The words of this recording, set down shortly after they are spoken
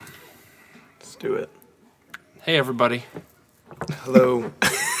do it. Hey, everybody. Hello.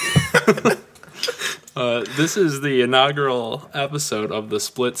 This is the inaugural episode of the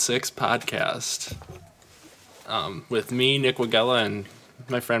Split Six podcast with me, Nick Wagella, and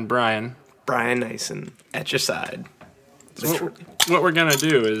my friend Brian. Brian Nyson at your side. So what we're going to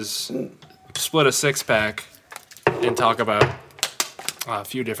do is split a six-pack and talk about a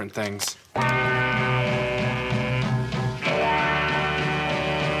few different things.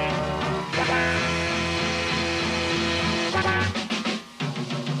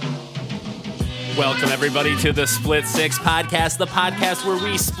 Welcome, everybody, to the Split Six podcast, the podcast where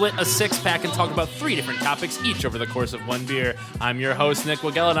we split a six-pack and talk about three different topics, each over the course of one beer. I'm your host, Nick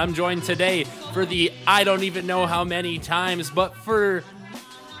Wagella, and I'm joined today for the I don't even know how many times, but for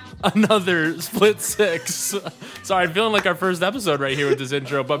another Split Six. Sorry, I'm feeling like our first episode right here with this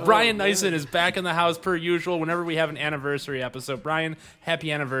intro, but Brian Nyson is back in the house per usual whenever we have an anniversary episode. Brian,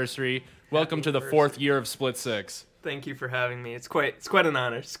 happy anniversary. Welcome to the fourth year of Split Six. Thank you for having me. It's quite an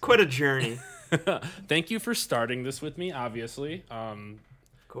honor. It's quite a journey. Thank you for starting this with me, obviously. Of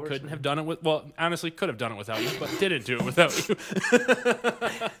course, Couldn't man. have done it with, well, honestly, could have done it without you, but didn't do it without you.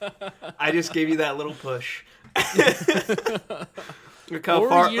 I just gave you that little push. Look 4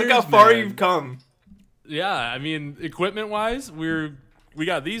 how years, far man. you've come. Yeah, I mean, equipment-wise, we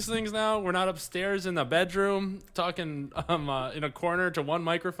got these things now. We're not upstairs in the bedroom talking in a corner to one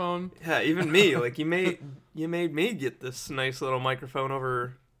microphone. Yeah, even me. Like you made me get this nice little microphone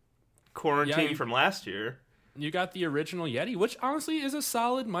over quarantine from last year. You got the original Yeti, which honestly is a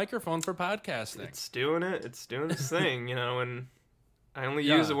solid microphone for podcasting. It's doing it. It's doing its thing, and I only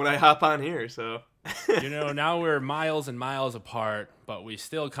use it when I hop on here, so. Now we're miles and miles apart, but we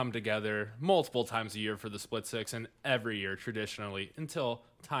still come together multiple times a year for the Split Six, and every year traditionally until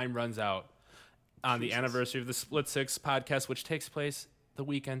time runs out on the anniversary of the Split Six podcast, which takes place the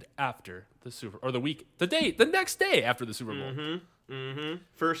weekend after the next day after the Super Bowl.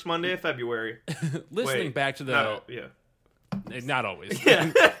 First Monday of February. Listening back to the not always.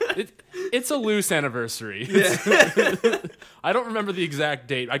 Yeah. It's a loose anniversary. I don't remember the exact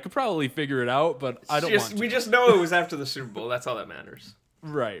date. I could probably figure it out, but I don't want to. We just know it was after the Super Bowl. That's all that matters.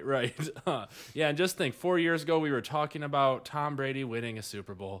 Right. Yeah, and just think, 4 years ago we were talking about Tom Brady winning a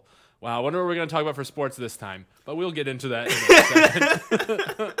Super Bowl. Wow, I wonder what we're going to talk about for sports this time. But we'll get into that in a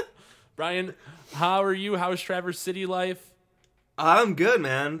second. Brian, how are you? How's Traverse City life? I'm good,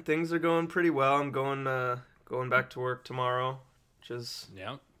 man. Things are going pretty well. I'm going back to work tomorrow, which is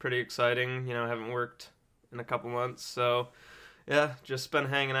pretty exciting. I haven't worked in a couple months, so yeah, just been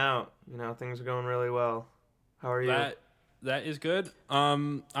hanging out. Things are going really well. How are you? That is good.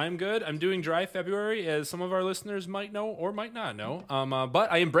 I'm good. I'm doing dry February, as some of our listeners might know or might not know.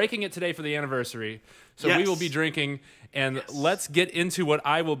 But I am breaking it today for the anniversary, so we will be drinking. And let's get into what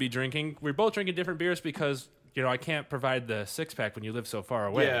I will be drinking. We're both drinking different beers because I can't provide the six-pack when you live so far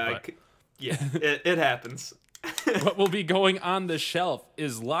away. It happens. What will be going on the shelf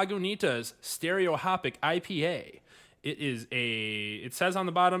is Lagunitas Stereohopic IPA. It says on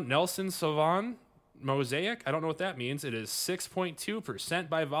the bottom, Nelson Sauvin Mosaic. I don't know what that means. It is 6.2%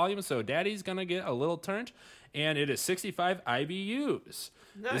 by volume, so Daddy's going to get a little turned. And it is 65 IBUs.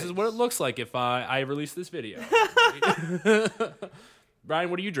 Nice. This is what it looks like if I release this video.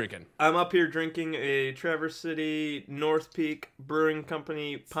 Brian, what are you drinking? I'm up here drinking a Traverse City North Peak Brewing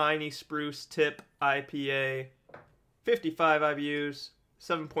Company Piney Spruce Tip IPA. 55 IBUs,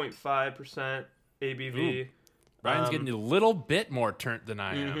 7.5% ABV. Ooh. Brian's getting a little bit more turnt than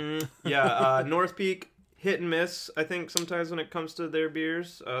I am. Yeah, North Peak, hit and miss, I think, sometimes when it comes to their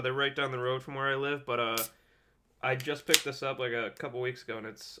beers. They're right down the road from where I live, but I just picked this up like a couple weeks ago, and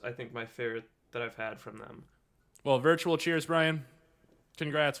it's, I think, my favorite that I've had from them. Well, virtual cheers, Brian.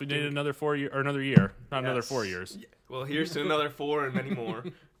 Congrats. We need another 4 year, or another year, not another 4 years. Yeah. Well, here's to another 4 and many more.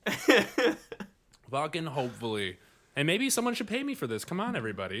 Fucking hopefully. And maybe someone should pay me for this. Come on,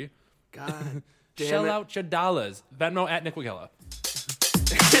 everybody. God damn Shell it. out your dollars. Venmo at Nick Wagella.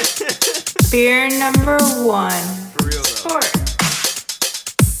 Beer number 1. For real, though. Sport.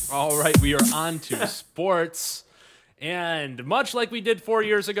 All right, we are on to sports. And much like we did 4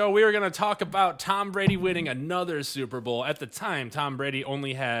 years ago, we are going to talk about Tom Brady winning another Super Bowl. At the time, Tom Brady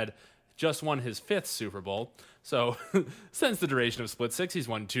only had just won his 5th Super Bowl. So since the duration of Split Six, he's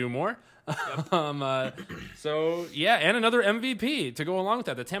won 2 more. And another MVP to go along with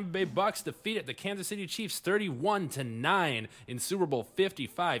that. The Tampa Bay Bucks defeated the Kansas City Chiefs 31-9 in Super Bowl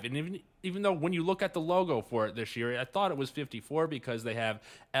 55. And even though when you look at the logo for it this year, I thought it was 54 because they have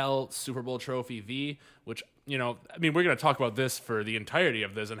L Super Bowl Trophy V, which, we're going to talk about this for the entirety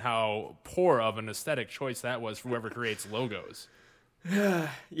of this and how poor of an aesthetic choice that was for whoever creates logos. Yeah,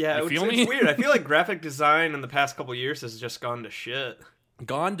 You feel me? it's weird. I feel like graphic design in the past couple years has just gone to shit.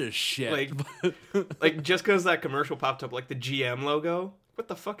 Gone to shit. Like just because that commercial popped up, like the GM logo. What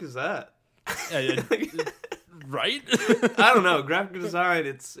the fuck is that? Right? I don't know. Graphic design,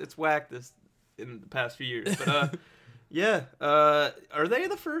 it's whacked this in the past few years. But yeah. Are they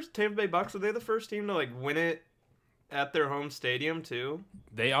the first Tampa Bay Bucks? Are they the first team to like win it at their home stadium too?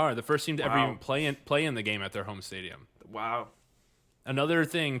 They are the first team to ever even play in the game at their home stadium. Wow. Another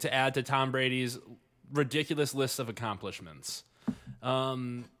thing to add to Tom Brady's ridiculous list of accomplishments.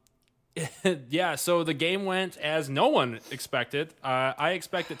 Yeah, so the game went as no one expected. I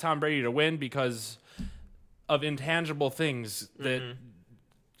expected Tom Brady to win because of intangible things that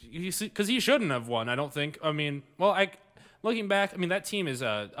because he shouldn't have won. I don't think. I mean, well, looking back, I mean that team is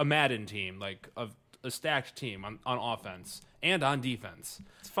a Madden team, like a stacked team on offense and on defense.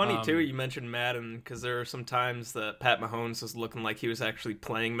 It's funny too. You mentioned Madden because there are some times that Pat Mahomes was looking like he was actually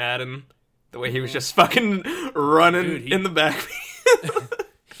playing Madden. The way he was just fucking running in the backfield.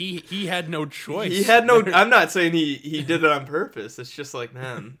 He had no choice. He had no. I'm not saying he did it on purpose. It's just like,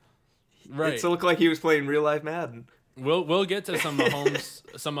 man, right. It looked like he was playing real life Madden. We'll get to some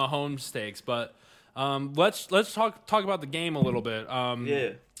Mahomes takes, but let's talk about the game a little bit.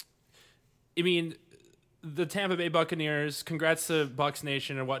 Yeah. I mean, the Tampa Bay Buccaneers. Congrats to Bucs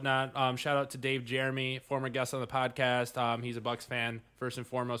Nation and whatnot. Shout out to Dave Jeremy, former guest on the podcast. He's a Bucs fan first and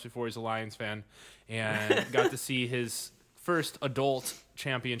foremost before he's a Lions fan, and got to see his first adult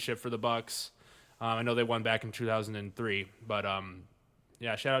championship for the Bucs. I know they won back in 2003, but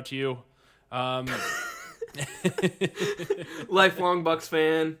yeah, shout out to you. Lifelong Bucs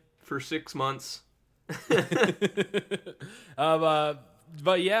fan for 6 months. But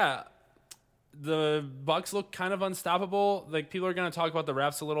yeah, the Bucs look kind of unstoppable. Like, people are going to talk about the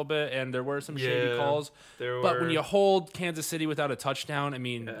refs a little bit, and there were some shady calls. But when you hold Kansas City without a touchdown, I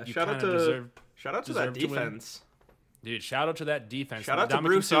mean, you kind of deserve. Shout out to that defense. Dude, shout out to that defense. Shout out to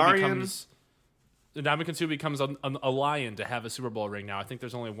Bruce Arians. Ndamukong Suh becomes a Lion to have a Super Bowl ring now. I think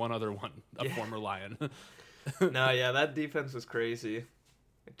there's only one other one, former Lion. No, yeah, that defense was crazy.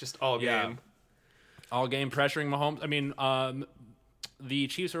 Just all game. All game pressuring Mahomes. I mean, the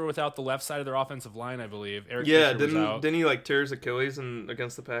Chiefs were without the left side of their offensive line, I believe. Eric Fisher was out. Didn't he like tear his Achilles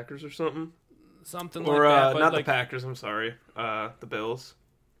against the Packers or something? Something like that. Or not the Packers, I'm sorry. The Bills.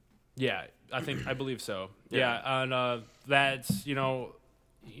 Yeah, I believe so. Yeah, and that's,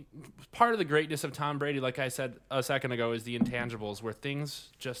 part of the greatness of Tom Brady, like I said a second ago, is the intangibles where things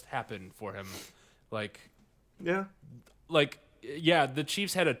just happen for him. The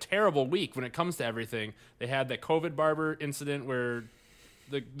Chiefs had a terrible week when it comes to everything. They had that COVID barber incident where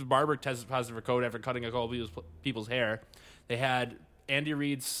the barber tested positive for COVID after cutting a couple people's hair. They had Andy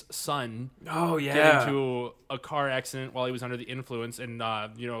Reid's son get into a car accident while he was under the influence, and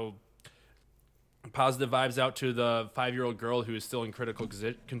positive vibes out to the 5-year-old girl who is still in critical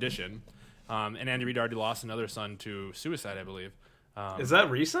condition. And Andy Reid already lost another son to suicide, I believe. Is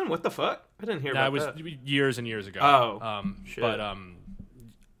that recent? What the fuck? I didn't hear about that. It was years and years ago. Oh, shit. But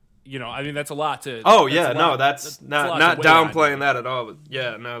I mean, that's a lot to. Oh yeah, that's not downplaying that at all. But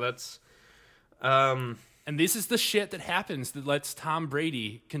yeah, no, that's. And this is the shit that happens that lets Tom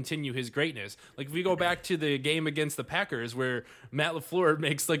Brady continue his greatness. Like, if we go back to the game against the Packers, where Matt LaFleur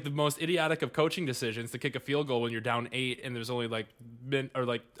makes like the most idiotic of coaching decisions to kick a field goal when you're down 8 and there's only like a minute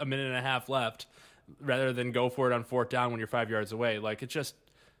and a half left, rather than go for it on 4th down when you're 5 yards away. Like, it's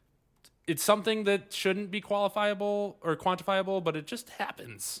something that shouldn't be qualifiable or quantifiable, but it just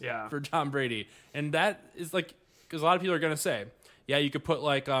happens for Tom Brady. And that is like, because a lot of people are going to say, yeah, you could put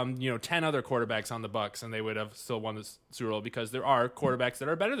 10 other quarterbacks on the Bucs and they would have still won the Super Bowl, because there are quarterbacks that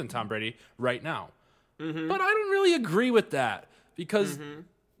are better than Tom Brady right now. Mm-hmm. But I don't really agree with that, because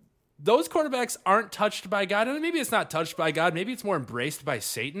those quarterbacks aren't touched by God. And maybe it's not touched by God. Maybe it's more embraced by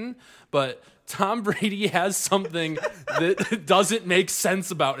Satan. But Tom Brady has something that doesn't make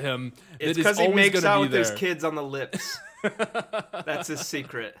sense about him. It's because he makes out with his kids on the lips. That's his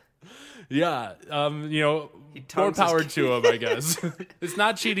secret. Yeah, more power to him, I guess. It's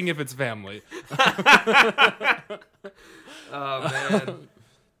not cheating if it's family. Oh,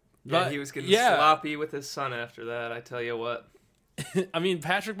 man. He was getting sloppy with his son after that, I tell you what. I mean,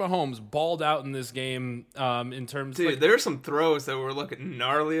 Patrick Mahomes balled out in this game in terms of... Dude, there were some throws that were looking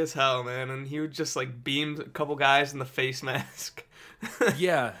gnarly as hell, man, and he would just, beamed a couple guys in the face mask.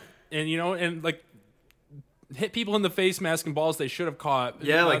 Yeah, and, hit people in the face mask and balls they should have caught.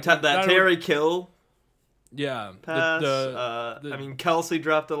 Yeah, that Terry Kill pass. Kelsey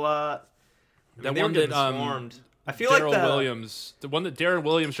dropped a lot. That one that I feel like that Williams, the one that Darren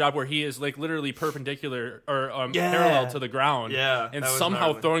Williams dropped, where he is like literally perpendicular or parallel to the ground, and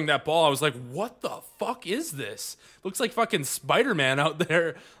somehow throwing that ball, I was like, "What the fuck is this? Looks like fucking Spider-Man out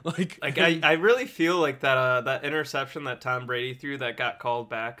there." Like I really feel like that interception that Tom Brady threw that got called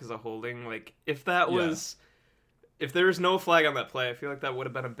back as a holding. Like if there was no flag on that play, I feel like that would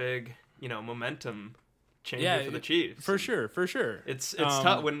have been a big momentum changer for the Chiefs. For sure. It's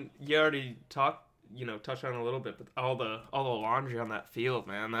tough when you already touched on it a little bit, but all the laundry on that field,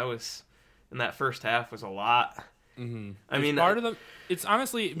 man, that was in that first half was a lot. Mm-hmm. I mean, part of the. It's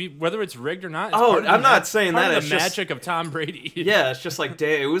honestly whether it's rigged or not. It's I'm not saying that. It's the magic of Tom Brady. Yeah, it's just like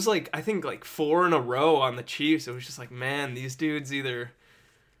it was like I think like 4 in a row on the Chiefs. It was just like, man, these dudes either.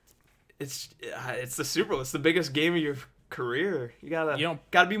 It's the Super Bowl. It's the biggest game of your career. You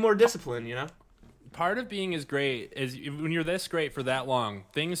gotta be more disciplined. Part of being as great is when you're this great for that long,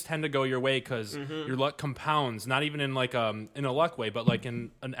 things tend to go your way because your luck compounds. Not even in like in a luck way, but like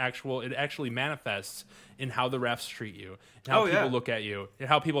in an actual. It actually manifests in how the refs treat you, and how people look at you, and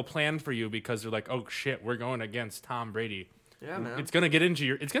how people plan for you because they're like, "Oh shit, we're going against Tom Brady." Yeah, man. It's gonna get in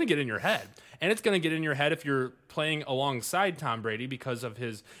your head, and it's gonna get in your head if you're playing alongside Tom Brady because of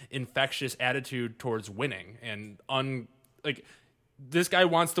his infectious attitude towards winning and this guy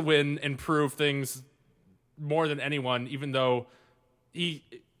wants to win and prove things more than anyone, even though he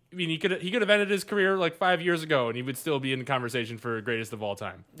could have ended his career like 5 years ago and he would still be in the conversation for greatest of all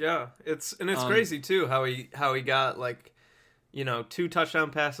time. Yeah, it's crazy too how he got 2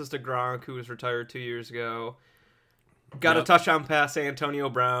 touchdown passes to Gronk, who was retired 2 years ago. Got a touchdown pass to Antonio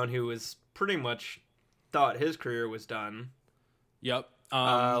Brown, who was pretty much thought his career was done. Yep.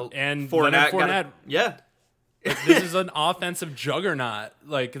 And Fournette. This is an offensive juggernaut.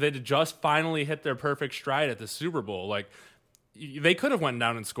 Like they just finally hit their perfect stride at the Super Bowl. Like they could have went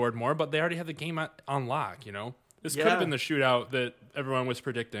down and scored more, but they already had the game on lock. This could have been the shootout that everyone was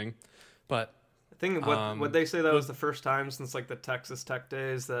predicting. But I think what they say that was the first time since like the Texas Tech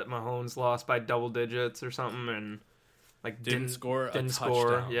days that Mahomes lost by double digits or something and didn't score a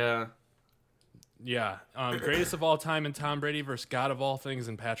touchdown. Yeah, greatest of all time in Tom Brady versus God of all things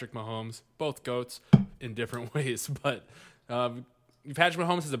in Patrick Mahomes. Both GOATs in different ways. But Patrick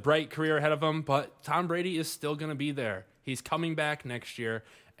Mahomes has a bright career ahead of him, but Tom Brady is still going to be there. He's coming back next year.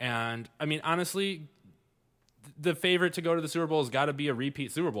 And, I mean, honestly, the favorite to go to the Super Bowl has got to be a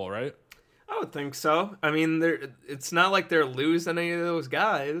repeat Super Bowl, right? I would think so. I mean, it's not like they're losing any of those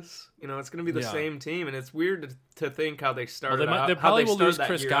guys. It's going to be the same team, and it's weird to think how they started out. They probably will lose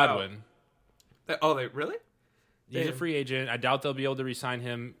Chris Godwin. Oh, they really? He's a free agent. I doubt they'll be able to re-sign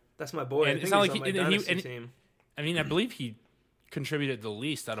him. That's my boy. And it's not like he team. I mean, I believe he contributed the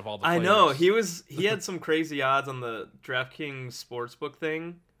least out of all the players. I know. He had some crazy odds on the DraftKings Sportsbook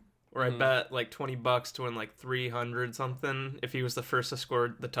thing where I bet like $20 to win like 300 something if he was the first to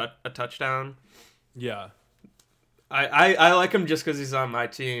score a touchdown. Yeah. I like him just because he's on my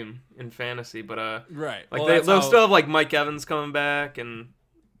team in fantasy, but right. Like they'll still have like Mike Evans coming back and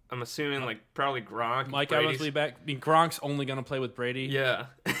I'm assuming like probably Gronk. Mike Evans will be back. I mean, Gronk's only going to play with Brady. Yeah.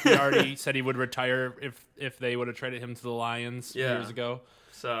 He already said he would retire if they would have traded him to the Lions years ago.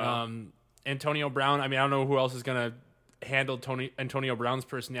 So Antonio Brown. I mean, I don't know who else is going to handle Antonio Brown's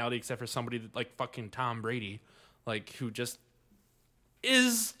personality except for somebody like fucking Tom Brady, like who just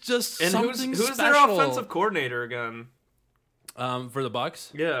is just and something who's special. Their offensive coordinator again? For the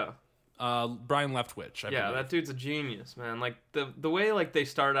Bucks. Yeah. Brian Leftwich. I believe. That dude's a genius, man. Like the way like they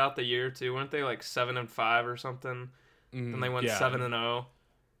started out the year too, weren't they like 7-5 or something? And they went 7-0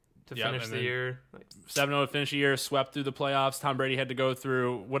 to finish the year. 7-0 to finish the year, swept through the playoffs. Tom Brady had to go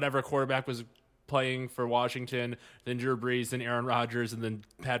through whatever quarterback was playing for Washington, then Drew Brees, then Aaron Rodgers, and then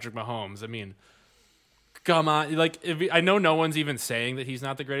Patrick Mahomes. I mean, come on. Like I know no one's even saying that he's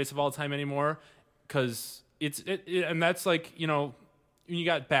not the greatest of all time anymore, because and that's like when you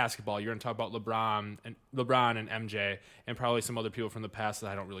got basketball, you're going to talk about LeBron and MJ and probably some other people from the past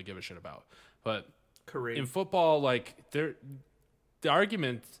that I don't really give a shit about. But Kareem. In football, like the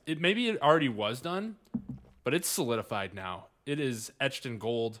argument, maybe it already was done, but it's solidified now. It is etched in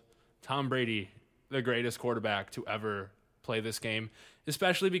gold. Tom Brady, the greatest quarterback to ever play this game,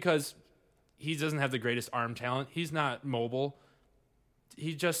 especially because he doesn't have the greatest arm talent. He's not mobile.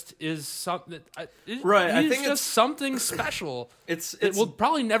 He just is something. Right, I think it's something special. It will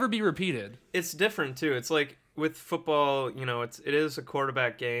probably never be repeated. It's different too. It's like with football, it is a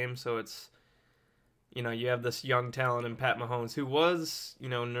quarterback game, so it's you have this young talent in Pat Mahomes who was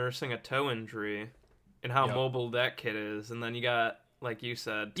nursing a toe injury, and how mobile that kid is, and then you got like you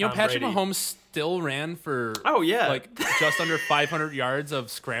said. You know, Tom Patrick Brady. Mahomes still ran for like just under 500 yards of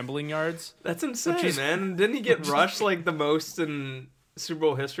scrambling yards. That's insane, man. Didn't he get rushed like the most in Super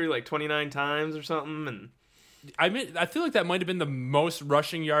Bowl history, like 29 times or something? And I feel like that might have been the most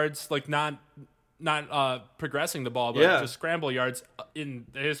rushing yards, like not progressing the ball, but just scramble yards in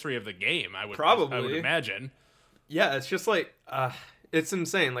the history of the game. I would imagine. Yeah, it's just like it's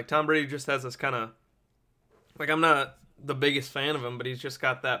insane. Like Tom Brady just has this kind of like, I'm not the biggest fan of him, but he's just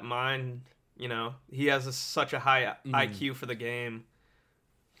got that mind. You know, he has such a high IQ for the game.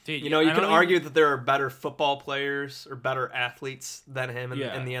 Dude, you know, you can argue that there are better football players or better athletes than him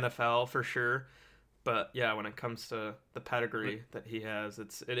in the NFL for sure. But yeah, when it comes to the pedigree that he has,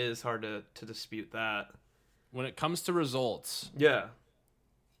 it is hard to dispute that. When it comes to results,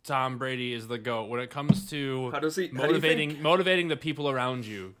 Tom Brady is the GOAT. When it comes to motivating the people around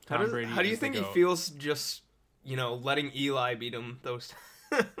you, Tom Brady. How do you think he feels just, letting Eli beat him those?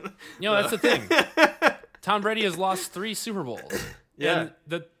 That's the thing. Tom Brady has lost 3 Super Bowls. Yeah,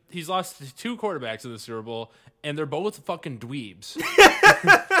 and he's lost 2 quarterbacks in the Super Bowl, and they're both fucking dweebs.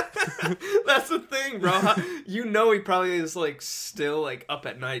 That's the thing, bro. He probably is like still like up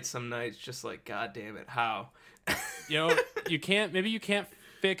at night some nights, just like, God damn it, how? You can't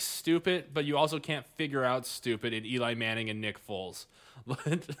fix stupid, but you also can't figure out stupid in Eli Manning and Nick Foles.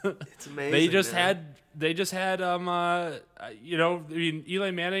 It's amazing. They just had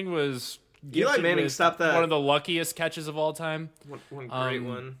Eli Manning was stopped that one of the luckiest catches of all time. One great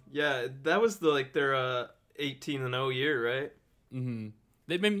one. Yeah, that was their 18-0 year, right? Mm-hmm.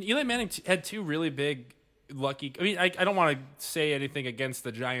 Eli Manning had 2 really big lucky. I mean, I don't want to say anything against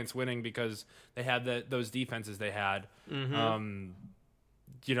the Giants winning because they had those defenses they had. Mm-hmm. And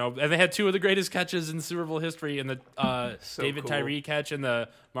they had 2 of the greatest catches in Super Bowl history, in the David Tyree catch and the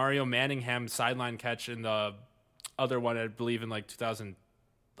Mario Manningham sideline catch, and the other one I believe in like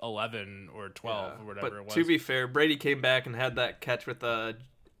 2011 or 12 or whatever it was. To be fair, Brady came back and had that catch with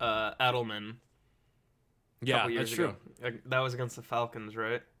Edelman. Yeah, that's true. That was against the Falcons,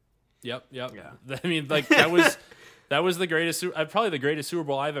 right? Yep. Yeah. I mean, like that was the greatest, probably the greatest Super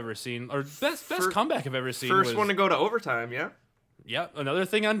Bowl I've ever seen, or best comeback I've ever seen. First one to go to overtime, yeah. Yep, another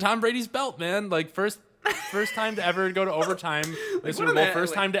thing on Tom Brady's belt, man. Like first time to ever go to overtime in Super Bowl.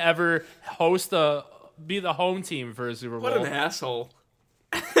 First time to ever be the home team for a Super Bowl. What an asshole.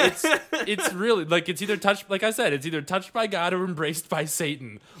 It's really like it's either touched by God or embraced by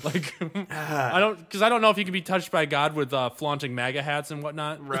Satan. Like I don't know if you can be touched by God with flaunting MAGA hats and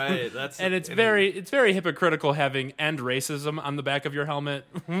whatnot. Right. And it's very hypocritical having "end racism" on the back of your helmet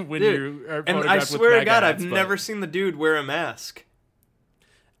when you are photographed with MAGA hats. And I swear to God, I've never seen the dude wear a mask.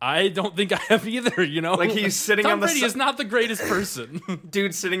 I don't think I have either, Like he's sitting Tom on the Brady is not the greatest person.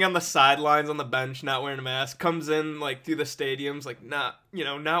 Dude sitting on the sidelines on the bench, not wearing a mask, comes in like through the stadiums, like not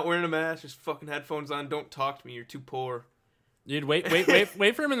wearing a mask, just fucking headphones on. Don't talk to me, you're too poor. Dude, wait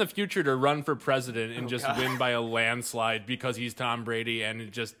for him in the future to run for president and win by a landslide because he's Tom Brady and it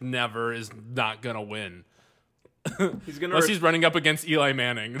just never is not gonna win. Unless he's running up against Eli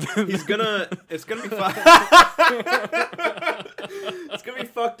Manning. It's gonna be it's gonna be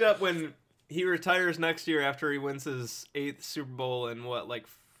fucked up when he retires next year after he wins his 8th Super Bowl and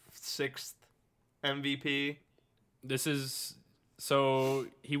 6th MVP.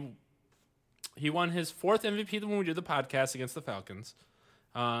 He won his 4th MVP when we did the podcast against the Falcons.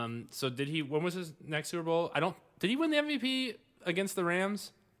 So when was his next Super Bowl? Did he win the MVP against the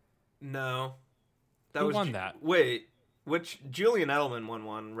Rams? No. Who won that? Wait, Julian Edelman won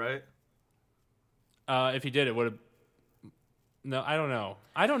one, right? If he did, it would have. No, I don't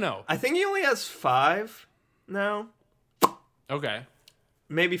know. I think he only has 5 now. Okay.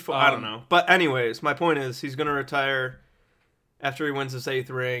 Maybe 4. I don't know. But anyways, my point is he's going to retire after he wins his 8th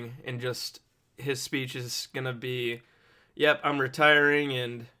ring, and just his speech is going to be, "Yep, I'm retiring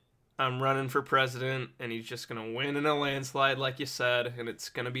and I'm running for president," and he's just going to win in a landslide, like you said, and it's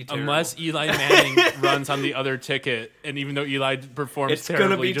going to be terrible. Unless Eli Manning runs on the other ticket, and even though Eli performs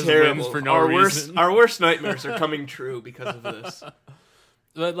terribly, be just terrible. wins for no reason. Our worst nightmares are coming true because of this.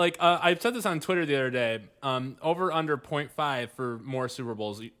 But I said this on Twitter the other day. Over under 0.5 for more Super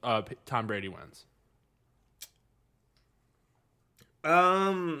Bowls, Tom Brady wins.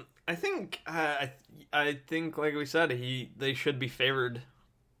 I think like we said, they should be favored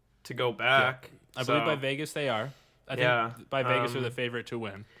to go back. Yeah. I believe by Vegas they are. I think by Vegas they're the favorite to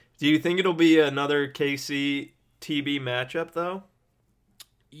win. Do you think it'll be another KC TB matchup though?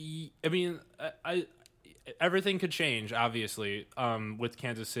 I mean, everything could change obviously with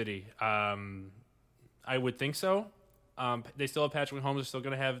Kansas City. I would think so. They still have Patrick Mahomes. They're still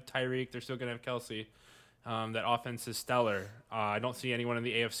going to have Tyreek. They're still going to have Kelsey. That offense is stellar. I don't see anyone in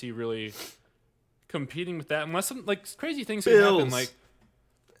the AFC really competing with that, unless some crazy things can happen. Like,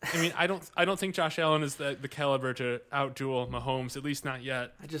 I mean, I don't think Josh Allen is the caliber to outduel Mahomes, at least not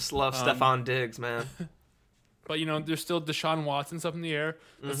yet. I just love Stephon Diggs, man. But there's still Deshaun Watson's up in the air.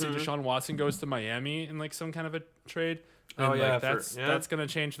 Let's say Deshaun Watson goes to Miami in some kind of a trade. And, that's gonna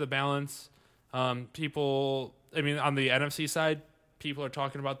change the balance. People, I mean, on the NFC side, people are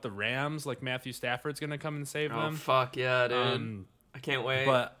talking about the Rams. Like Matthew Stafford's gonna come and save them. Oh fuck yeah, dude! I can't wait.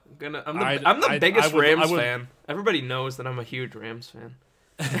 But I'm the biggest Rams fan. Everybody knows that I'm a huge Rams fan.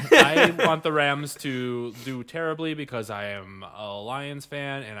 I want the Rams to do terribly because I am a Lions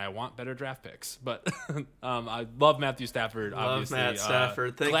fan and I want better draft picks. But I love Matthew Stafford. Obviously, Matt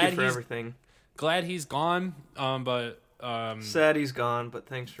Stafford. Thank you for everything. Glad he's gone. But sad he's gone. But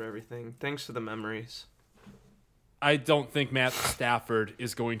thanks for everything. Thanks for the memories. I don't think Matt Stafford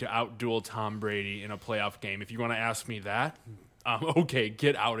is going to outduel Tom Brady in a playoff game. If you want to ask me that, okay,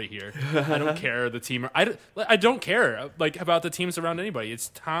 get out of here. I don't care the team. I don't care about the teams around anybody. It's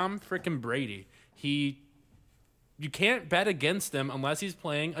Tom freaking Brady. You can't bet against him unless he's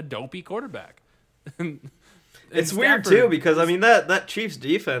playing a dopey quarterback. It's weird too because I mean that Chiefs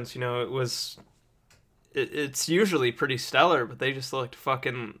defense, it's usually pretty stellar, but they just looked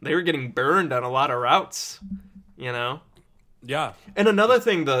they were getting burned on a lot of routes. Yeah. And another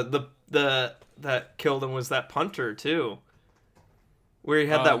thing, the that killed him was that punter too, where he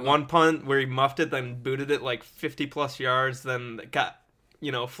had that one punt where he muffed it, then booted it 50 plus yards, then got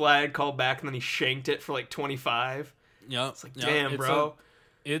flag called back, and then he shanked it for 25. Yeah, it's damn, bro.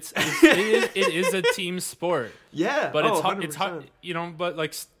 It is a team sport. Yeah, but it's 100%. hard,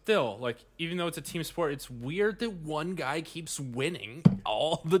 but still, even though it's a team sport, it's weird that one guy keeps winning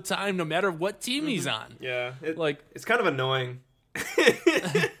all the time, no matter what team he's on. Yeah, it's kind of annoying.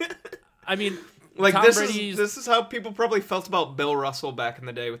 I mean, Tom this is how people probably felt about Bill Russell back in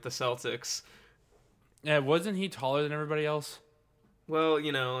the day with the Celtics. Yeah, wasn't he taller than everybody else? Well,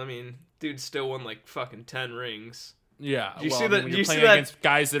 I mean, dude still won fucking 10 rings. Yeah, do you see that? When you're playing against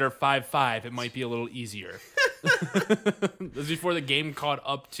guys that are 5'5", it might be a little easier. This was before the game caught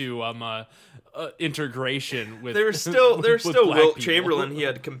up to integration with. There's still Wilt Chamberlain he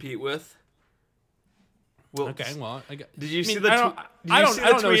had to compete with. Okay, well, did you see the tweet?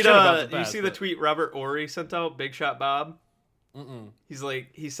 Did you see the tweet Robert Ory sent out? Big Shot Bob. He's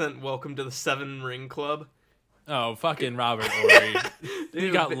he sent "Welcome to the 7 Ring Club." Oh, fucking Robert Ory. Dude,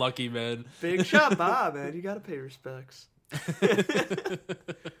 you got lucky, man. Big Shot Bob, man. You gotta pay respects.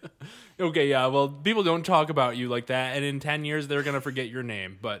 Okay, yeah, well, people don't talk about you like that, and in 10 years, they're gonna forget your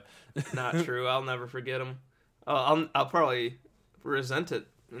name, but... Not true. I'll never forget him. I'll probably resent it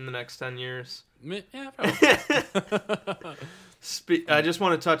in the next 10 years. Yeah, probably. I just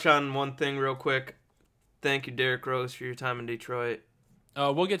want to touch on one thing real quick. Thank you, Derrick Rose, for your time in Detroit.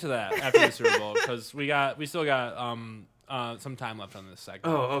 We'll get to that after the Super Bowl because we still got some time left on this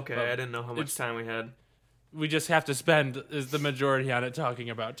segment. Oh, okay. But I didn't know how much time we had. We just have to spend the majority on it talking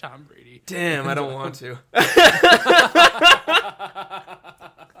about Tom Brady. Damn, I don't want to.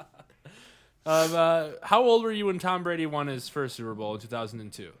 How old were you when Tom Brady won his first Super Bowl in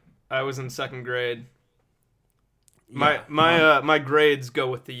 2002? I was in second grade. My grades go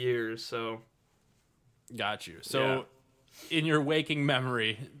with the years, so. Got you. So, in your waking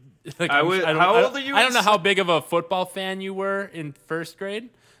memory, how old are you? I don't know how big of a football fan you were in first grade,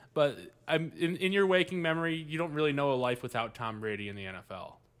 but in your waking memory, you don't really know a life without Tom Brady in the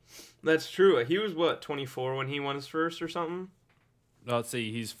NFL. That's true. He was 24 when he won his first or something? Let's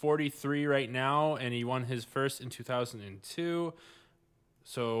see. He's 43 right now, and he won his first in 2002.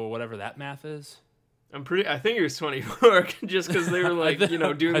 So whatever that math is. I think he was 24 just because they were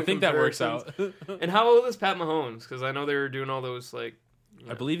doing. I think that works out. And how old is Pat Mahomes? Because I know they were doing all those I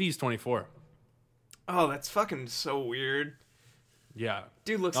believe he's 24. Oh, that's fucking so weird. Yeah,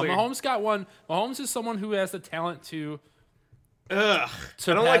 dude looks Mahomes got one. Mahomes is someone who has the talent to. I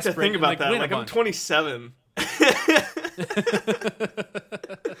don't like to think about that. I'm 27.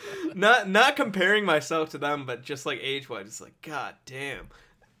 Not comparing myself to them, but just age-wise, it's god damn,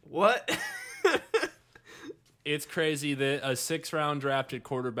 what? It's crazy that a 6th-round drafted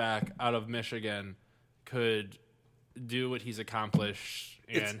quarterback out of Michigan could do what he's accomplished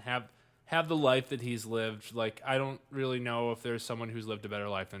and have the life that he's lived. I don't really know if there's someone who's lived a better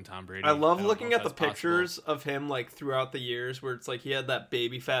life than Tom Brady. I love looking at the pictures of him throughout the years where it's he had that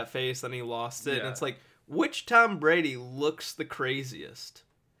baby fat face, then he lost it, and it's which Tom Brady looks the craziest?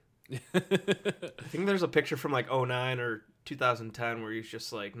 I think there's a picture from 2009 or 2010 where he's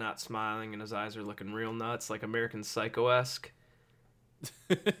just not smiling and his eyes are looking real nuts, American Psycho-esque.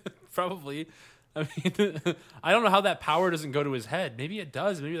 Probably. I mean, I don't know how that power doesn't go to his head. Maybe it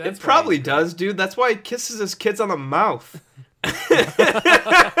does. Maybe that's it probably does, dude. That's why he kisses his kids on the mouth.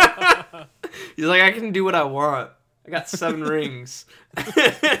 He's like, I can do what I want. I got 7 rings.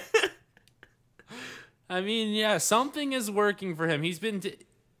 I mean, yeah, something is working for him. He's been to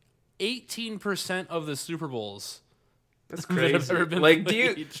 18% of the Super Bowls. That's crazy. Like,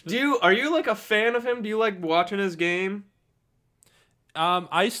 are you like a fan of him? Do you like watching his game?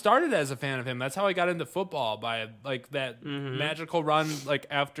 I started as a fan of him. That's how I got into football, by like that magical run, like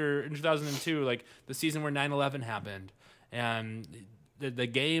after in 2002, like the season where 9/11 happened, and the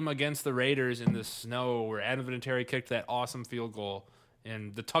game against the Raiders in the snow where Adam Vinatieri kicked that awesome field goal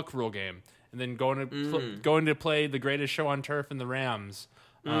in the Tuck Rule game, and then going to play the greatest show on turf in the Rams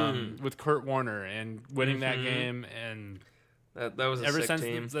with Kurt Warner and winning that game, and that was a ever sick since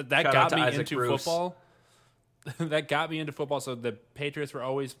team. That got me into football. That got me into football. So the Patriots were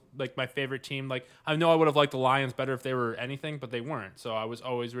always like my favorite team. Like, I know I would have liked the Lions better if they were anything, but they weren't. So I was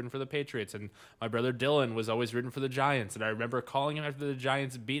always rooting for the Patriots. And my brother Dylan was always rooting for the Giants. And I remember calling him after the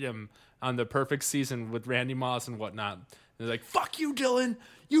Giants beat him on the perfect season with Randy Moss and whatnot. And he's like, "Fuck you, Dylan.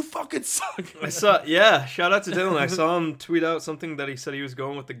 You fucking suck." Shout out to Dylan. I saw him tweet out something that he said he was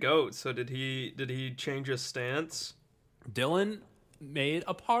going with the GOAT. So did he change his stance? Dylan made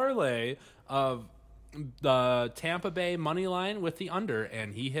a parlay of the Tampa Bay money line with the under,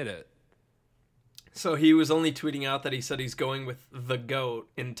 and he hit it. So he was only tweeting out that he said he's going with the GOAT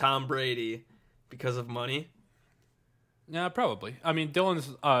in Tom Brady because of money? Yeah, probably. I mean,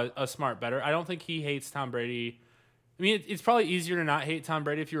 Dylan's a smart bettor. I don't think he hates Tom Brady. I mean, it's probably easier to not hate Tom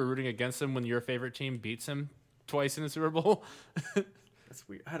Brady if you were rooting against him when your favorite team beats him twice in the Super Bowl. That's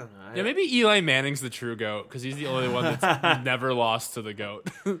weird. I don't know. Yeah, maybe Eli Manning's the true GOAT because he's the only one that's never lost to the GOAT,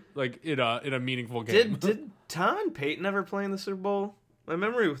 like in a meaningful game. Did Tom and Peyton ever play in the Super Bowl? My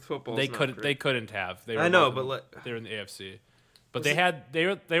memory with football. They couldn't have. They were I know, but they were in the AFC. But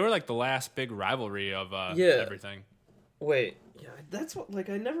they were like the last big rivalry of everything. Wait, yeah, that's what. Like,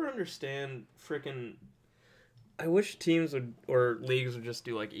 I never understand freaking. I wish teams or leagues would just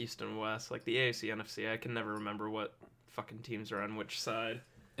do like East and West, like the AFC, NFC. I can never remember what fucking teams are on which side.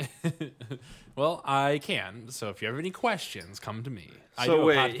 Well, I can. So if you have any questions, come to me. I do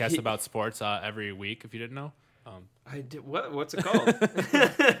a podcast about sports every week. If you didn't know, I did. What's it called?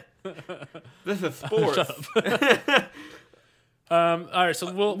 This is sports. All right,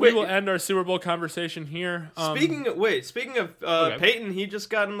 so we will end our Super Bowl conversation here. Speaking of okay. Peyton, he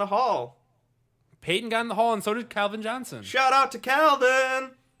just got in the Hall. Peyton got in the Hall, and so did Calvin Johnson. Shout out to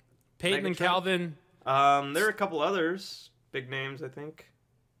Calvin. Peyton and Calvin. There are a couple others, big names, I think.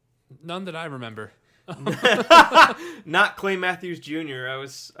 None that I remember. Not Clay Matthews Jr.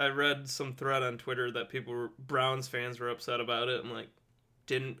 I read some thread on Twitter that Browns fans were upset about it. I'm like,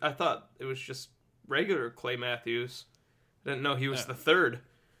 I thought it was just regular Clay Matthews. I didn't know he was the third.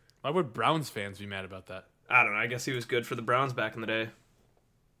 Why would Browns fans be mad about that? I don't know. I guess he was good for the Browns back in the day.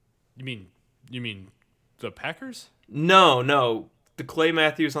 You mean the Packers? No. The Clay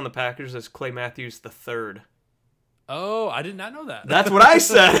Matthews on the Packers is Clay Matthews the third. Oh, I did not know that. That's what I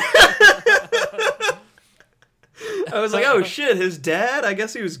said. I was like, oh shit, his dad? I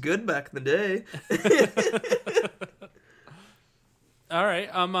guess he was good back in the day. All right.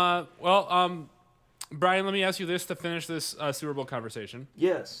 Brian, let me ask you this to finish this Super Bowl conversation.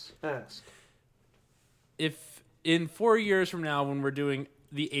 Yes, ask. If in 4 years from now, when we're doing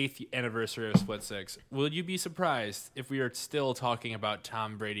the 8th anniversary of Split Six, will you be surprised if we are still talking about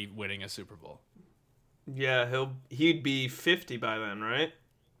Tom Brady winning a Super Bowl? Yeah, he'd be 50 by then, right?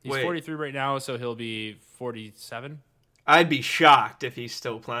 He's 43 right now, so he'll be 47. I'd be shocked if he's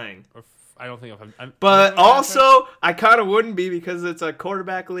still playing. I don't think But also, I kind of wouldn't be because it's a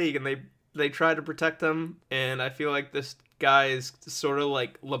quarterback league, and they try to protect him, and I feel like this guy is sort of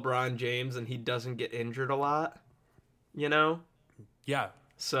like LeBron James, and he doesn't get injured a lot, you know? Yeah.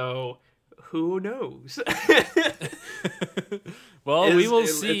 So, who knows? Well, we will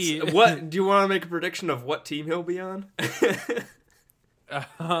see. What do you want to make a prediction of what team he'll be on?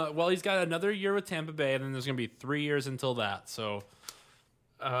 Well, he's got another year with Tampa Bay, and then there's going to be 3 years until that. So,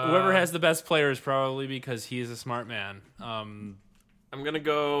 whoever has the best players, probably because he's a smart man. I'm going to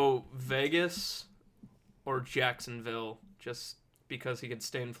go Vegas or Jacksonville, just because he could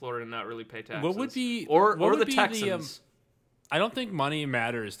stay in Florida and not really pay taxes. What would be or the Texans? I don't think money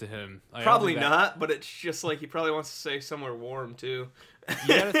matters to him. Probably not, but it's just like he probably wants to stay somewhere warm too.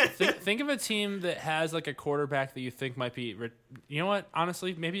 You gotta think of a team that has like a quarterback that you think might be. You know what?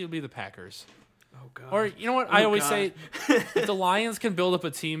 Honestly, maybe it'll be the Packers. Oh god. Or you know what? I always say, if the Lions can build up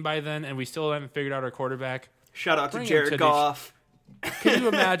a team by then, and we still haven't figured out our quarterback. Shout out to Jared Goff. Can you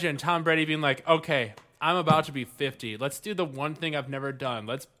imagine Tom Brady being like, okay, I'm about to be 50. Let's do the one thing I've never done.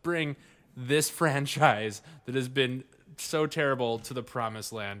 Let's bring this franchise that has been so terrible to the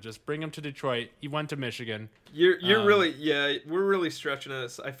promised land. Just bring him to Detroit. He went to Michigan. You're we're really stretching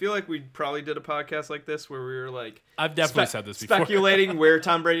this. I feel like we probably did a podcast like this where we were like, I've definitely said this before. Speculating where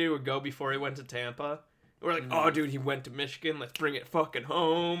Tom Brady would go before he went to Tampa. We're like, oh, dude, he went to Michigan. Let's bring it fucking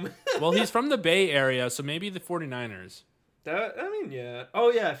home. Well, he's from the Bay Area, so maybe the 49ers. Yeah.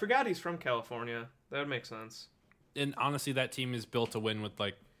 Oh, yeah, I forgot he's from California. That would make sense. And honestly, that team is built to win with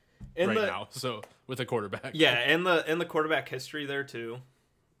now. So with a quarterback. Yeah, and the quarterback history there too.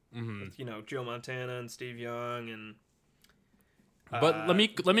 Mm-hmm. With, Joe Montana and Steve Young and. But let me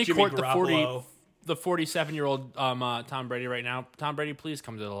Jimmy court Garoppolo. the 47-year-old Tom Brady right now. Tom Brady, please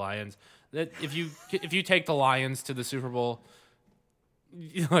come to the Lions. That if you take the Lions to the Super Bowl,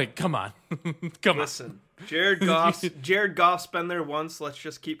 come on, come Listen, Jared Goff's been there once. Let's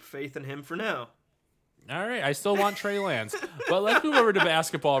just keep faith in him for now. All right, I still want Trey Lance, but let's move over to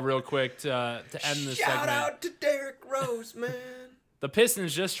basketball real quick to end this segment. Shout out to Derrick Rose, man. The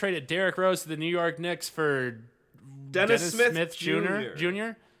Pistons just traded Derrick Rose to the New York Knicks for Dennis Smith Jr.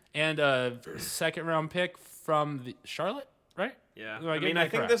 and a second-round pick from Charlotte, right? Yeah, I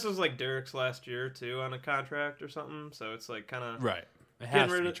think this was like Derrick's last year too on a contract or something, so it's like kind of right. It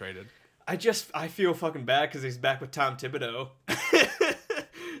has to be traded. I feel fucking bad because he's back with Tom Thibodeau,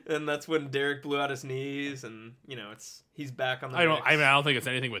 and that's when Derrick blew out his knees, and he's back on the. I don't think it's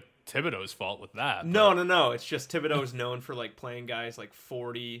anything with Thibodeau's fault with that. No. It's just Thibodeau's known for like playing guys like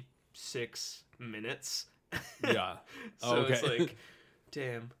 46 minutes. Yeah. So okay. It's like,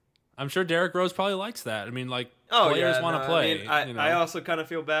 damn. I'm sure Derrick Rose probably likes that. I mean, players want to play. I also kind of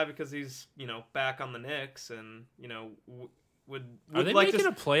feel bad because he's, back on the Knicks and, would Are they like making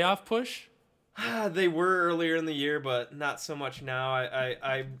a playoff push? They were earlier in the year, but not so much now.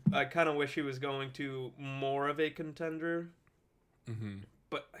 I kind of wish he was going to more of a contender. Mm-hmm.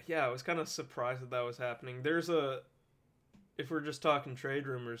 But, yeah, I was kind of surprised that was happening. If we're just talking trade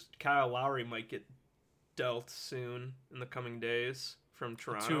rumors, Kyle Lowry might get dealt soon in the coming days from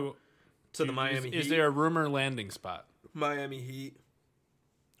Toronto to the Miami Heat. Is there a rumor landing spot? Miami Heat.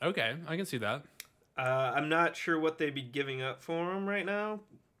 Okay, I can see that. I'm not sure what they'd be giving up for him right now.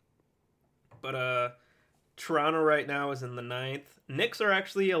 But Toronto right now is in the 9th. Knicks are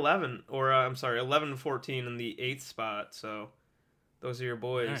actually 11 and 14 in the 8th spot. So those are your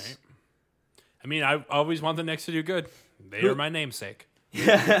boys. All right. I mean, I always want the Knicks to do good. They are my namesake.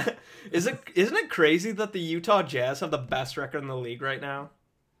 Yeah. Isn't it crazy that the Utah Jazz have the best record in the league right now?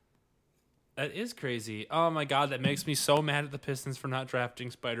 That is crazy. Oh my God, that makes me so mad at the Pistons for not drafting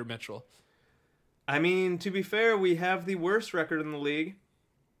Spider Mitchell. I mean, to be fair, we have the worst record in the league.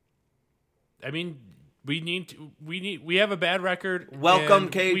 I mean, we have a bad record. Welcome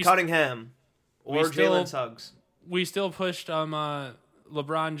Cade Cunningham or Jalen Suggs. We still pushed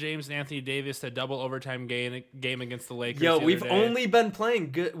LeBron James and Anthony Davis to double overtime game against the Lakers. Yo, we've only been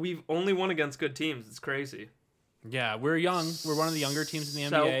playing good. We've only won against good teams. It's crazy. Yeah, we're young. We're one of the younger teams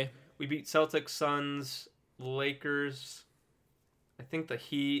in the NBA. We beat Celtics, Suns, Lakers. I think the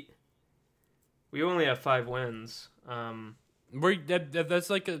Heat. We only have 5 wins. That's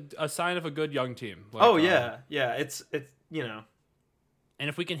like a sign of a good young team. Yeah. It's And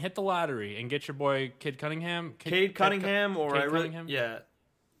if we can hit the lottery and get your boy Cade Cunningham,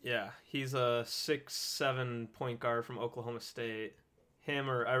 yeah, he's a 6'7" point guard from Oklahoma State. Him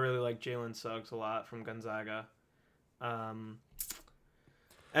or I really like Jalen Suggs a lot from Gonzaga.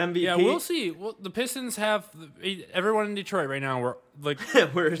 MVP. Yeah, we'll see. Well, the Pistons have everyone in Detroit right now.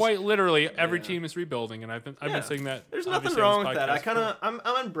 We're quite literally every team is rebuilding, and I've been saying that. There's nothing wrong with that. I'm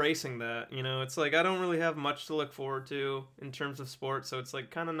embracing that. It's like I don't really have much to look forward to in terms of sports, so it's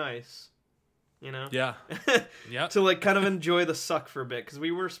like kind of nice. Yeah. Yeah. To like kind of enjoy the suck for a bit because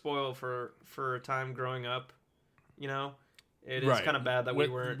we were spoiled for a time growing up. It is kind of bad that we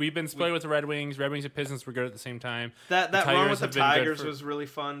weren't. We've been spoiled with the Red Wings. Red Wings and Pistons were good at the same time. That run with the Tigers was really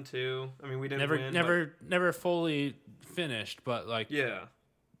fun too. I mean, we didn't never fully finished, but the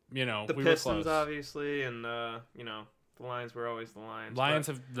we Pistons obviously, and the Lions were always the Lions.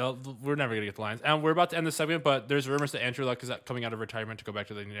 We're never gonna get the Lions, and we're about to end the segment. But there's rumors that Andrew Luck is coming out of retirement to go back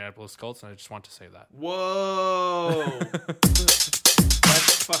to the Indianapolis Colts, and I just want to say that. Whoa.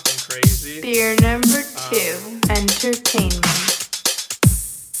 That's fucking crazy. Fear number 2, entertainment.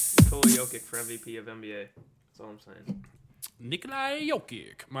 Nikola Jokic for MVP of NBA. That's all I'm saying. Nikola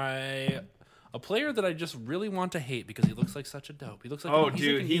Jokic, a player that I just really want to hate because he looks like such a dope. He looks like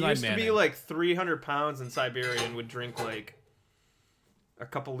he used to be like 300 pounds in Siberia and would drink like a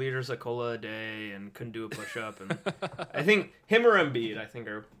couple liters of cola a day and couldn't do a push-up. And I think him or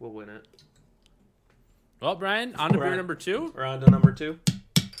Embiid, will win it. Well, Brian, on to beer number 2. We're on to number 2.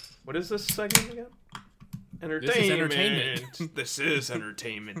 What is this segment again? Entertainment. This is entertainment. This is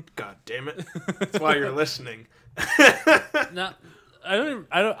entertainment. God damn it! That's why you're listening. No,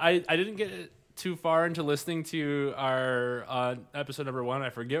 I didn't get too far into listening to our episode number 1. I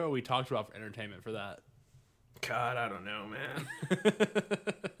forget what we talked about for entertainment for that. God, I don't know, man.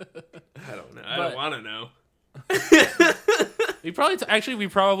 I don't know. I don't want to know. We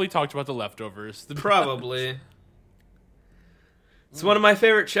probably talked about The Leftovers. Probably. It's one of my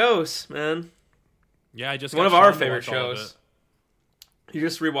favorite shows, man. Yeah, I just one of our favorite shows. You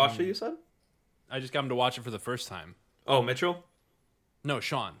just rewatched it, you said? I just got him to watch it for the first time. Oh, Mitchell? No,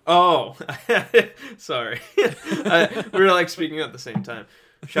 Sean. Oh, sorry. We were like speaking at the same time.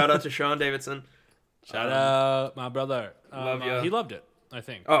 Shout out to Sean Davidson. Shout out, my brother. Love you. He loved it, I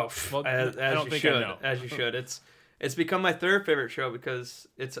think. Oh, well, as you should. As you should. It's become my third favorite show because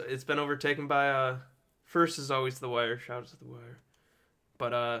it's been overtaken by first is always The Wire. Shout out to The Wire.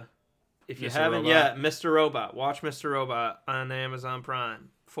 But if you haven't yet, Mr. Robot, watch Mr. Robot on Amazon Prime.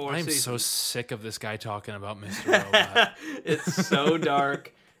 4 seasons. I'm so sick of this guy talking about Mr. Robot. It's so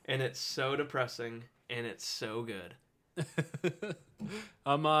dark and it's so depressing and it's so good.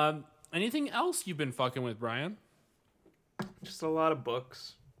 Anything else you've been fucking with, Brian? Just a lot of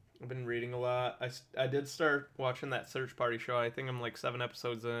books. I've been reading a lot. I did start watching that Search Party show. I think I'm like 7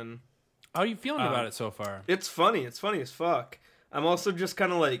 episodes in. How are you feeling about it so far? It's funny. It's funny as fuck. I'm also just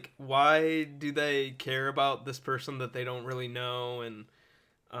kind of like, why do they care about this person that they don't really know? And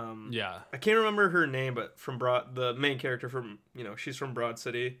yeah, I can't remember her name, but the main character from, she's from Broad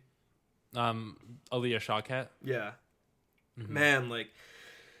City. Aaliyah Shawkat. Yeah, mm-hmm. Man, like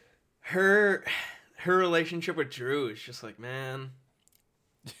her relationship with Drew is just like, man,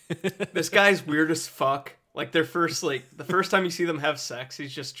 this guy's weird as fuck. Like the first time you see them have sex,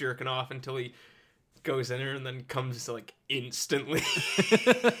 he's just jerking off until he goes in her and then comes like instantly.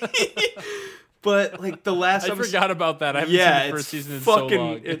 But like the last I forgot about that. I haven't seen the first season in fucking, so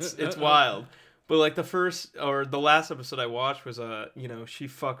long. It's wild. But like the first or the last episode I watched was she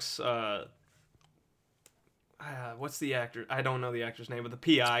fucks what's the actor? I don't know the actor's name, but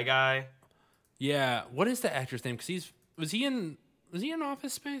the PI guy. Yeah, what is the actor's name? Because was he in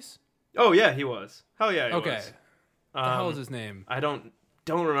Office Space? Oh yeah, he was. Hell yeah, he was. What the hell is his name? I don't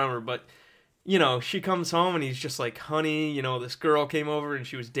remember, but she comes home and he's just like, honey, this girl came over and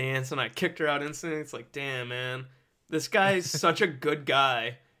she was dancing. I kicked her out instantly. It's like, damn, man, this guy's such a good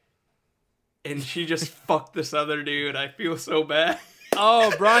guy, and she just fucked this other dude. I feel so bad.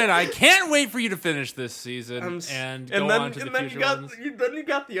 Oh, Brian, I can't wait for you to finish this season and go on to the future ones. Then you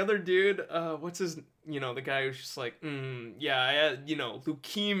got the other dude. What's his? The guy who's just like, yeah, I had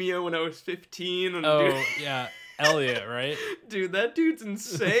leukemia when I was 15. And yeah, Elliot, right? Dude, that dude's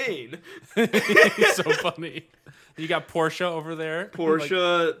insane. He's so funny. You got Portia over there.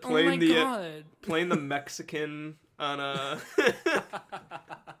 Portia playing God. playing the Mexican on a.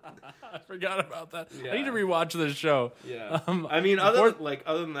 I forgot about that. Yeah. I need to rewatch this show. Yeah. I mean, other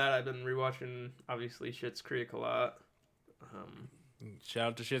than that, I've been rewatching obviously Schitt's Creek a lot. Shout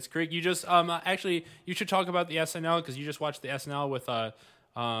out to Schitt's Creek. You just actually you should talk about the SNL because you just watched the SNL with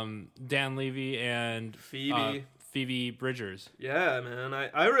Dan Levy and Phoebe Bridgers. Yeah, man,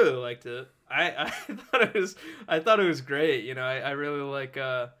 I really liked it. I thought it was great. I really like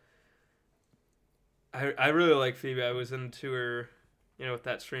I really like Phoebe. I was into her, with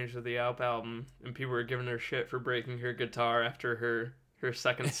that Strange of the Alp album, and people were giving her shit for breaking her guitar after her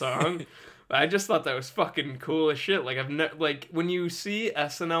second song. But I just thought that was fucking cool as shit. Like when you see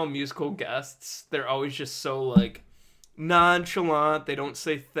SNL musical guests, they're always just so like nonchalant. They don't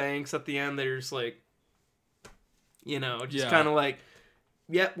say thanks at the end. They're just like, kind of like,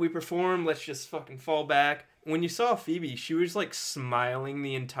 yep, we performed. Let's just fucking fall back. When you saw Phoebe, she was like smiling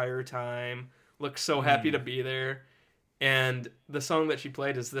the entire time. Looked so happy to be there. And the song that she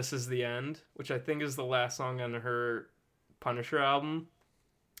played is This Is the End, which I think is the last song on her Punisher album.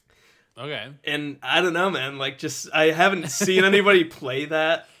 Okay. And I don't know, man. Like, I haven't seen anybody play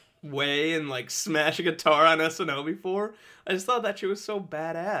that way and like smash a guitar on SNL before. I just thought that shit was so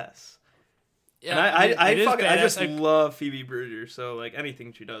badass. Yeah, and I just love Phoebe Bridgers. So like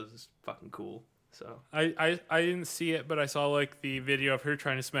anything she does is fucking cool. So I didn't see it, but I saw like the video of her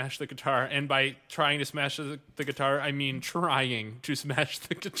trying to smash the guitar, and by trying to smash the guitar, I mean trying to smash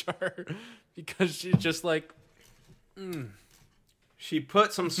the guitar because she's just like, She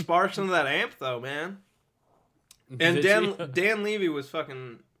put some sparks into that amp though, man. And Dan Levy was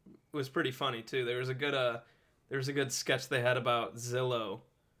pretty funny too. There was a There's a good sketch they had about Zillow.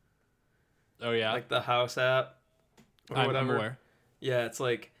 Oh yeah, like the house app or whatever. I'm aware. Yeah, it's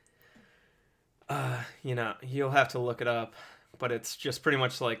like, you'll have to look it up, but it's just pretty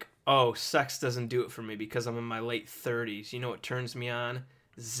much like, oh, sex doesn't do it for me because I'm in my late 30s. You know what turns me on?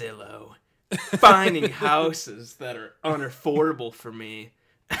 Zillow. Finding houses that are unaffordable for me.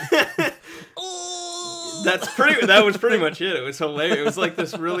 That was pretty much it. It was hilarious. It was like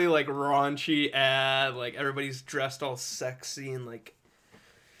this really like raunchy ad. Like everybody's dressed all sexy and like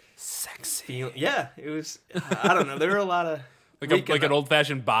sexy. Yeah, it was. I don't know. There were a lot of like an old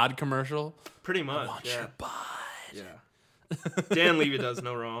fashioned bod commercial. Pretty much. I want your bod. Yeah. Dan Levy does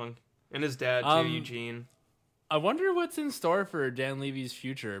no wrong, and his dad too, Eugene. I wonder what's in store for Dan Levy's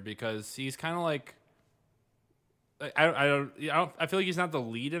future because he's kind of like. I feel like he's not the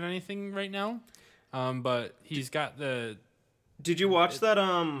lead in anything right now, but he's got the. Did you watch that?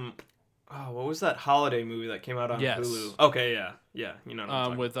 What was that holiday movie that came out on Hulu? Okay, yeah, you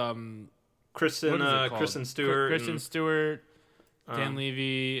know. With Kristen Stewart, Dan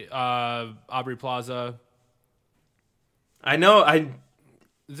Levy, Aubrey Plaza. I know.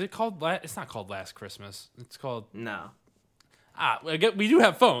 Is it called? It's not called Last Christmas. It's called No. We do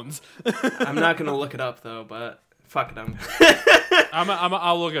have phones. I'm not gonna look it up though, but fuck it,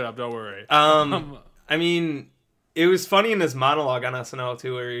 I'll look it up. Don't worry. I mean, it was funny in his monologue on SNL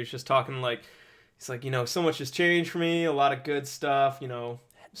too, where he was just talking like, he's like, so much has changed for me, a lot of good stuff,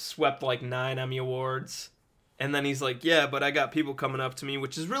 swept like 9 Emmy Awards, and then he's like, yeah, but I got people coming up to me,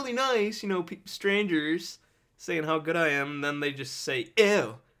 which is really nice, strangers saying how good I am, and then they just say,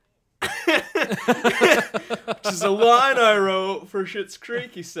 ew. Which is a line I wrote for Schitt's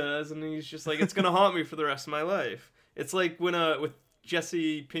Creek, he says, and he's just like, it's gonna haunt me for the rest of my life. It's like when with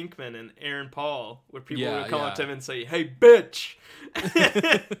Jesse Pinkman and Aaron Paul, where people would come up to him and say, hey, bitch.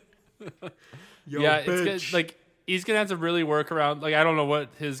 Yo, yeah, bitch. It's like he's gonna have to really work around. Like I don't know what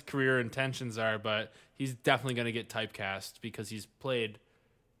his career intentions are, but he's definitely gonna get typecast because he's played.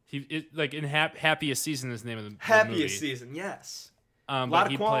 In Happiest Season is the name of the Happiest Season, yes. A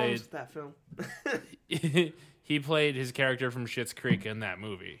lot of qualms with that film. He played his character from Schitt's Creek in that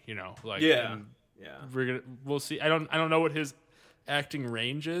movie. We'll see. I don't know what his acting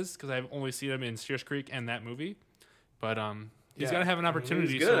range is because I've only seen him in Schitt's Creek and that movie, but he's gonna have an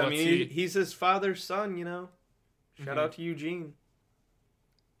opportunity. He's good. So he's his father's son. Shout out to Eugene.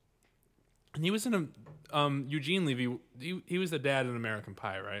 And he was in a Eugene Levy. He was the dad in American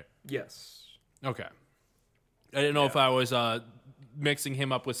Pie, right? Yes. Okay. I didn't know if I was mixing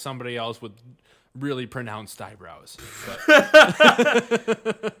him up with somebody else with really pronounced eyebrows.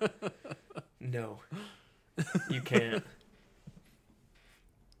 No, you can't.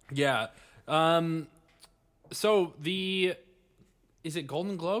 Yeah. So is it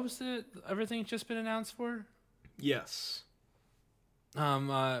Golden Globes that everything's just been announced for? Yes.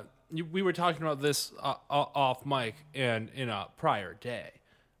 We were talking about this off mic and in a prior day,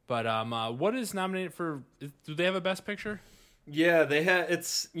 but what is nominated for? Do they have a Best Picture? Yeah, they have.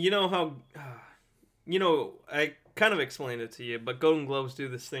 It's how, I kind of explained it to you, but Golden Globes do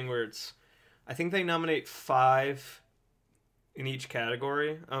this thing where I think they nominate 5 in each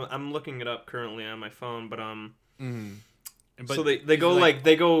category. I'm looking it up currently on my phone, but so they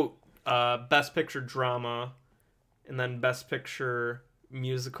go Best Picture Drama, and then Best Picture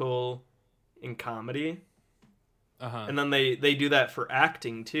Musical and Comedy, and then they do that for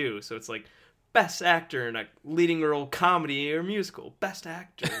acting too. So it's like Best Actor in a Leading Role Comedy or Musical, Best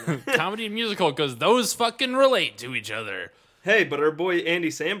Actor Comedy and Musical because those fucking relate to each other. Hey, but our boy Andy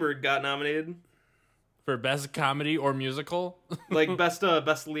Samberg got nominated for Best Comedy or Musical, like best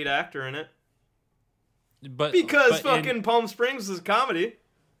lead actor in it. But Palm Springs is a comedy.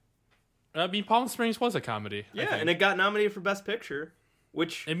 I mean, Palm Springs was a comedy. Yeah, and it got nominated for Best Picture,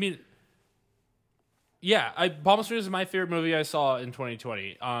 which Palm Springs is my favorite movie I saw in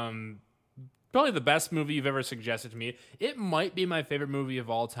 2020. Probably the best movie you've ever suggested to me. It might be my favorite movie of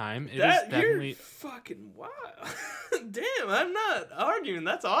all time. You're fucking wild. Damn, I'm not arguing.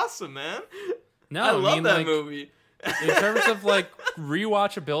 That's awesome, man. No, I love that movie. In terms of like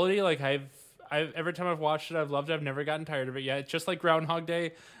rewatchability, like I've every time I've watched it, I've loved it. I've never gotten tired of it. Yeah, it's just like Groundhog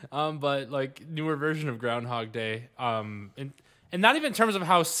Day, but like newer version of Groundhog Day. And not even in terms of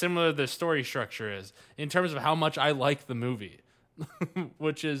how similar the story structure is, in terms of how much I like the movie,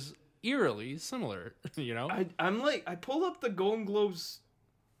 which is eerily similar. I pulled up the Golden Globes.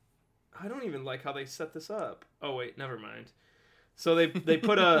 I don't even like how they set this up. Oh wait, never mind. So they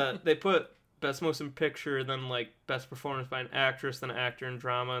put Best Motion Picture, then like Best Performance by an Actress, then Actor in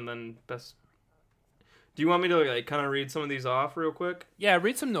Drama, and then Best. Do you want me to like kind of read some of these off real quick? Yeah,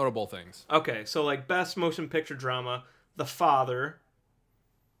 read some notable things. Okay, so like best motion picture drama, The Father.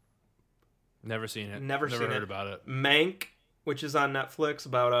 Never seen it. Never heard about it. Mank, which is on Netflix,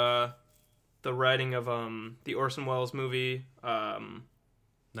 about the writing of the Orson Welles movie.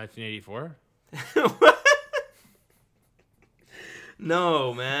 1984.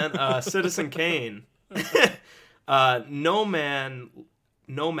 No, man. Citizen Kane. Nomadland,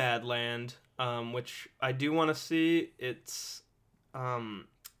 which I do want to see. It's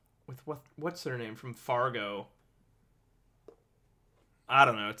with what's her name from Fargo. I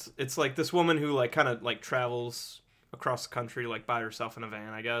don't know. It's like this woman who like kind of like travels across the country like by herself in a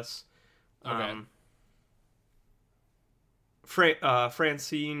van, I guess. Okay.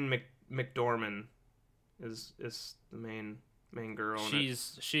 Francine McDormand is the main girl.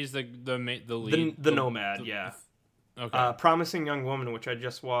 She's the lead. The Nomad, yeah. Okay. Promising Young Woman, which I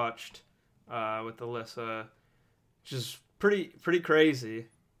just watched with Alyssa, which is pretty crazy.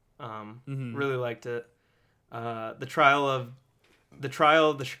 Really liked it. The Trial of the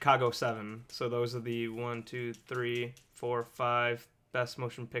Chicago 7. So those are the 1, 2, 3, 4, 5 best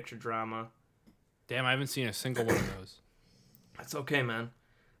motion picture drama. Damn, I haven't seen a single one of those. That's okay, man.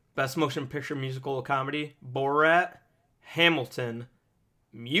 Best motion picture musical or comedy: Borat, Hamilton,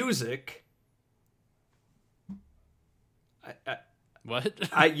 Music. What?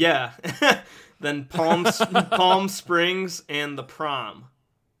 Yeah. Then Palm Springs and The Prom.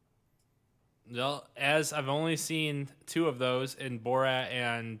 Well, as I've only seen 2 of those in Borat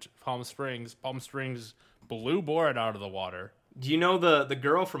and Palm Springs. Palm Springs blew Borat out of the water. Do you know the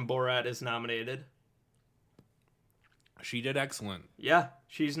girl from Borat is nominated? She did excellent. Yeah,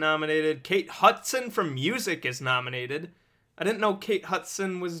 she's nominated. Kate Hudson from Music is nominated. I didn't know Kate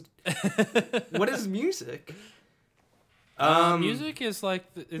Hudson was... What is Music? Music is like...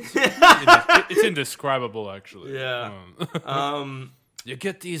 It's indescribable, actually. Yeah. You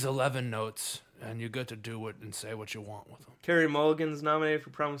get these 11 notes, and you get to do it and say what you want with them. Carey Mulligan's nominated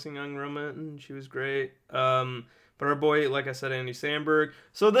for Promising Young Woman. She was great. But our boy, like I said, Andy Samberg.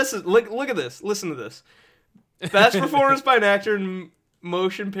 So this is... Look at this. Listen to this. Best performance by an actor in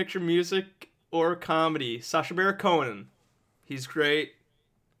motion picture music or comedy: Sacha Baron Cohen. He's great.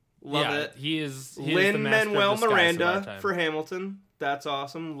 Love it. He is Lin-Manuel Miranda for Hamilton. That's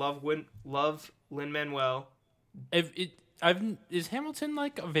awesome. Love Lin-Manuel. Is Hamilton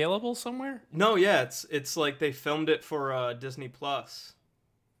like available somewhere? No, yeah, it's like they filmed it for Disney Plus.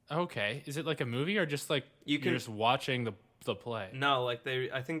 Okay, is it like a movie or just like you're just watching the play? No, like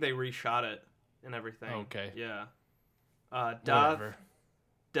I think they reshot it and everything. Okay, yeah.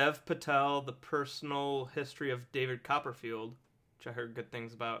 Dev Patel, The Personal History of David Copperfield, which I heard good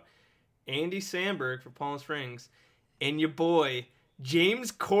things about. Andy Samberg for Palm Springs, and your boy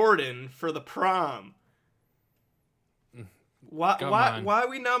James Corden for The Prom. Why are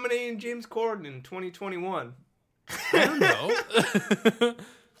we nominating James Corden in 2021? I don't know.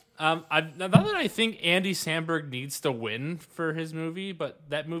 Not that I think Andy Samberg needs to win for his movie, but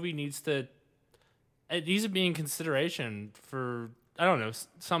that movie needs to be in consideration for, I don't know,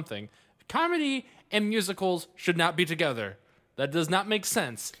 something. Comedy and musicals should not be together. That does not make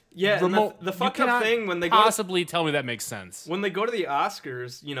sense. Yeah, the fucked up thing when they possibly tell me that makes sense. When they go to the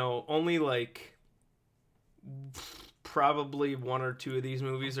Oscars, only like probably 1 or 2 of these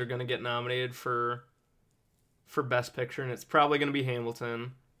movies are going to get nominated for Best Picture, and it's probably going to be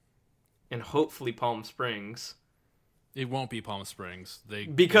Hamilton and hopefully Palm Springs. It won't be Palm Springs.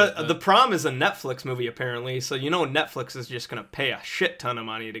 Because The Prom is a Netflix movie, apparently, so Netflix is just going to pay a shit ton of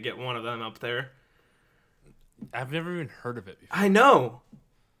money to get one of them up there. I've never even heard of it before. I know.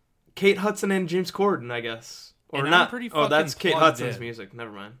 Kate Hudson and James Corden, I guess. Or and not. Oh, that's Kate Hudson's music.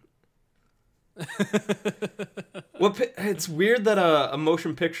 Never mind. It's weird that a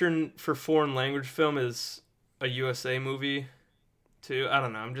motion picture for foreign language film is a USA movie, too. I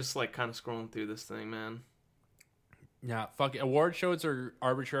don't know. I'm just like kind of scrolling through this thing, man. Yeah, fuck. Award shows are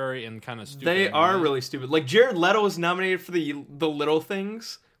arbitrary and kind of stupid. They are really stupid. Like Jared Leto was nominated for the Little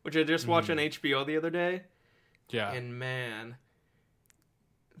Things, which I just watched on HBO the other day. Yeah. And man,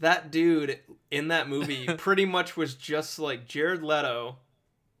 that dude in that movie pretty much was just like Jared Leto,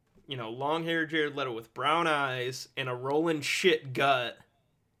 long-haired Jared Leto with brown eyes and a rolling shit gut.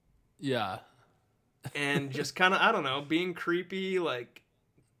 Yeah. And just kind of, I don't know, being creepy, like,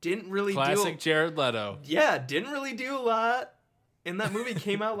 didn't really Classic Jared Leto. Yeah, didn't really do a lot. And that movie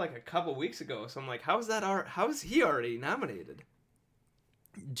came out like a couple weeks ago, so I'm like, how is he already nominated?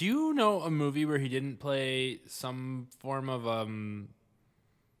 Do you know a movie where he didn't play some form of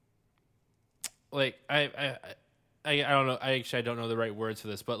like I don't know. I don't know the right words for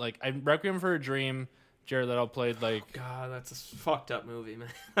this, but like Requiem for a Dream, Jared Leto played like. God, that's a fucked up movie, man.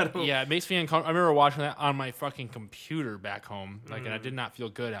 Yeah, it makes me uncomfortable. I remember watching that on my fucking computer back home, and I did not feel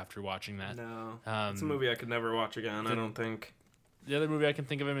good after watching that. No, it's a movie I could never watch again. I don't think. The other movie I can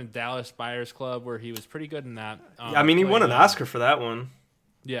think of him in Dallas Buyers Club, where he was pretty good in that. I mean, he won an Oscar for that one.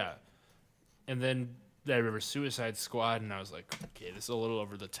 Yeah, and then I remember Suicide Squad, and I was like, okay, this is a little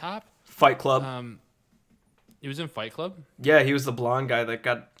over the top. Fight Club. He was in Fight Club? Yeah, he was the blonde guy that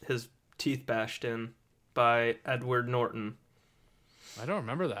got his teeth bashed in by Edward Norton. I don't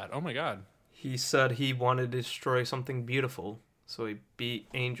remember that. Oh my god. He said he wanted to destroy something beautiful, so he beat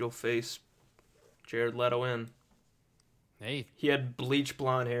Angel Face Jared Leto in. Hey. He had bleach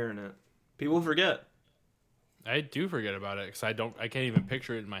blonde hair in it. People forget. I do forget about it because I can't even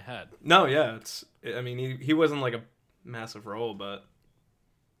picture it in my head. No, yeah, I mean, he wasn't like a massive role, but.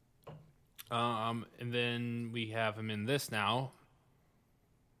 And then we have him in this now.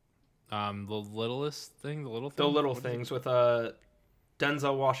 The Little Things with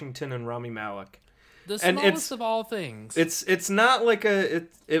Denzel Washington and Rami Malek. The smallest of all things. It's not like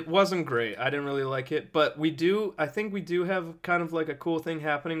it wasn't great. I didn't really like it, but I think we do have kind of like a cool thing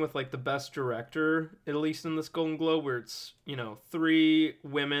happening with like the best director, at least in this Golden Globe, where it's, 3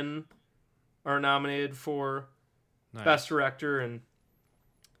 women are nominated for best director and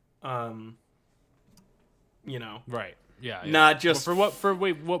right. Yeah. Not just well, for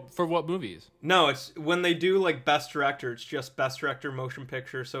what movies? No, it's when they do like best director, it's just best director motion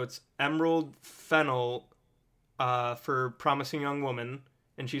picture. So it's Emerald Fennell for Promising Young Woman,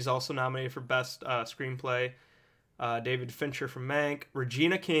 and she's also nominated for best screenplay. David Fincher for Mank,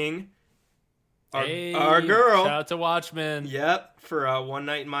 Regina King, our girl. Shout out to Watchmen. Yep, for One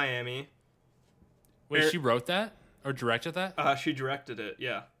Night in Miami. Wait, she wrote that or directed that? She directed it.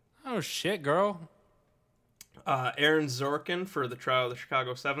 Yeah. Oh shit, girl. Aaron Sorkin for The Trial of the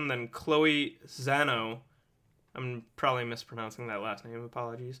Chicago 7, then Chloe Zhao, I'm probably mispronouncing that last name,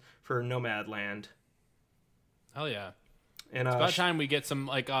 apologies, for Nomadland. Hell yeah. And, it's about time we get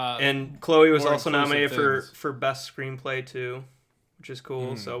some, and Chloe was also nominated for Best Screenplay, too, which is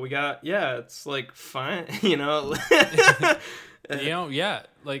cool. So we got, it's, like, fine, yeah,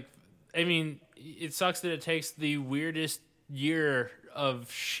 like, I mean, it sucks that it takes the weirdest year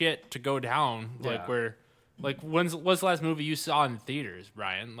of shit to go down, like, where... Like, what's the last movie you saw in theaters,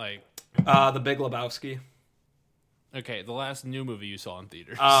 Brian? Like, The Big Lebowski. Okay, the last new movie you saw in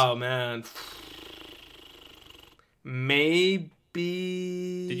theaters. Oh, man. Maybe...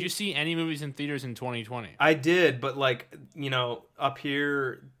 Did you see any movies in theaters in 2020? I did, but, like, up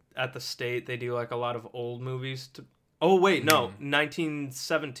here at the state, they do, like, a lot of old movies. Oh, wait, no.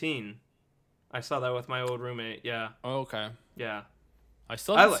 1917. I saw that with my old roommate, yeah. Oh, okay. Yeah. I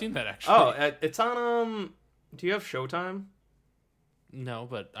still haven't seen that, actually. Oh, it's on, do you have Showtime? No,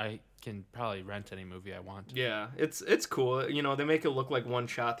 but I can probably rent any movie I want. Yeah, it's cool. They make it look like one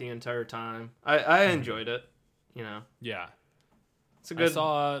shot the entire time. I enjoyed it, Yeah. It's a good...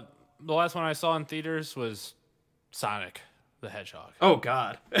 the last one I saw in theaters was Sonic the Hedgehog. Oh,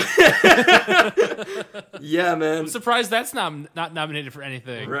 God. Yeah, man. I'm surprised that's not nominated for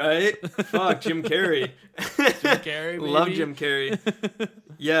anything. Right? Fuck, Jim Carrey. Jim Carrey, baby. Love Jim Carrey.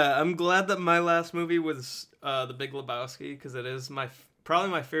 Yeah, I'm glad that my last movie was The Big Lebowski, because it is probably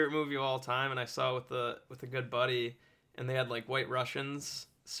my favorite movie of all time, and I saw it with a good buddy, and they had like White Russians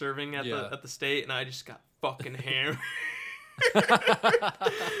serving at the state, and I just got fucking hammered.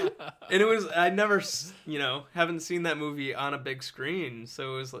 And I never haven't seen that movie on a big screen,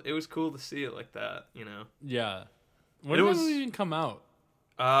 so it was cool to see it like that, Yeah. When did that movie even come out?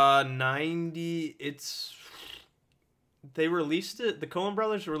 90. They released it. The Coen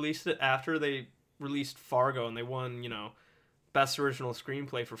Brothers released it after they released Fargo, and they won best original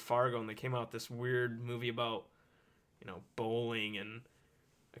screenplay for Fargo, and they came out with this weird movie about bowling and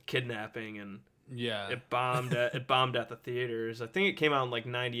a kidnapping, and yeah, it bombed at the theaters. I think it came out in like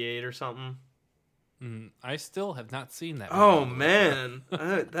 98 or something. I still have not seen that. Oh man,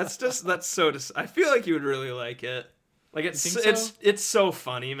 that's so. I feel like you would really like it. Like it's so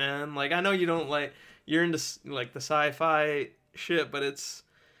funny, man. Like I know you don't like. You're into like the sci-fi shit, but it's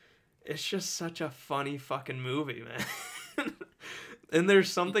just such a funny fucking movie, man. And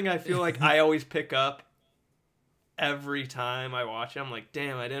there's something I feel like I always pick up every time I watch it. I'm like,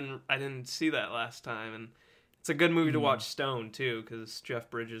 damn, I didn't see that last time. And it's a good movie to watch stoned too, because Jeff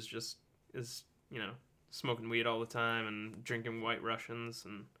Bridges just is smoking weed all the time and drinking White Russians.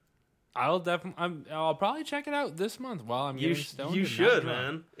 And I'll probably check it out this month while I'm getting stoned. You should,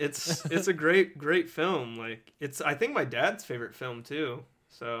 man. It's a great film. Like I think my dad's favorite film too.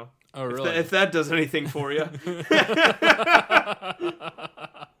 So really? If that does anything for you.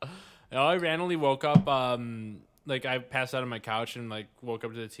 No, I randomly woke up. Like I passed out on my couch and like woke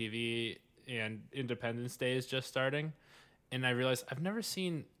up to the TV, and Independence Day is just starting, and I realized I've never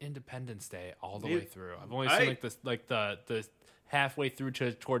seen Independence Day all the way through. I've only seen the halfway through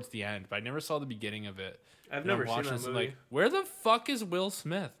towards the end, but I never saw the beginning of it. I've never seen that movie. Like, where the fuck is Will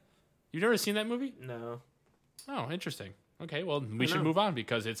Smith? You've never seen that movie? No. Oh, interesting. Okay, well, we should move on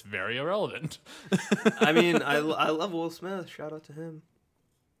because it's very irrelevant. I mean, I love Will Smith. Shout out to him.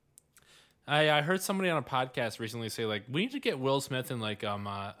 I heard somebody on a podcast recently say, like, we need to get Will Smith in, like,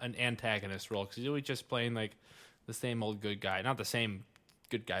 an antagonist role because he's always just playing, like, the same old good guy. Not the same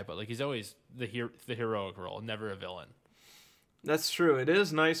good guy, but, like, he's always the heroic role, never a villain. That's true. It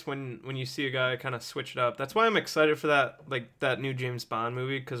is nice when you see a guy kind of switch it up. That's why I'm excited for that new James Bond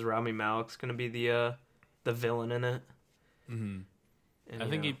movie because Rami Malek's going to be the villain in it. Mm-hmm.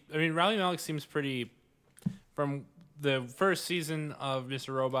 And, Rami Malek seems pretty, from the first season of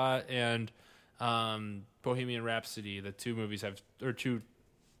Mr. Robot and Bohemian Rhapsody, the two movies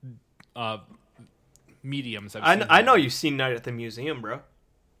mediums I've seen. I know you've seen Night at the Museum, bro.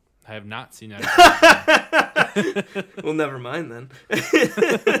 I have not seen that. Well, never mind then.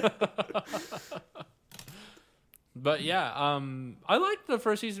 But yeah, I liked the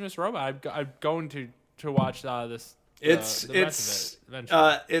first season of Mr. Robot. I'm going to watch this. It's the rest of it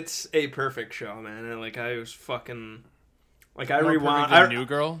eventually. It's a perfect show, man. And like I was fucking like I More rewound perfect than New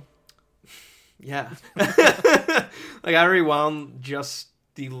Girl. Yeah. Like I rewound just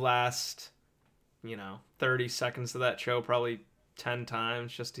the last 30 seconds of that show probably 10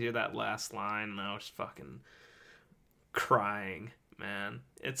 times just to hear that last line, and I was fucking crying, man.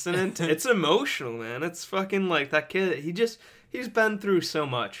 It's emotional, man. It's fucking like that kid, he's been through so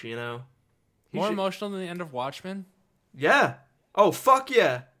much, More emotional than the end of Watchmen? Yeah. Oh, fuck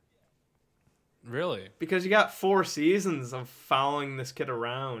yeah. Really? Because you got 4 seasons of following this kid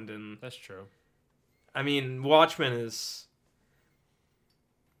around, and that's true. I mean, Watchmen is,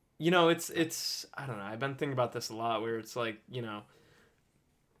 it's I don't know. I've been thinking about this a lot, where it's like,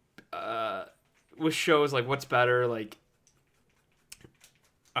 with shows like what's better, like,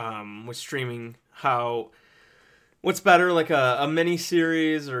 with streaming, what's better, like a mini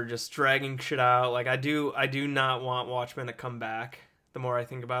series or just dragging shit out. Like I do not want Watchmen to come back. The more I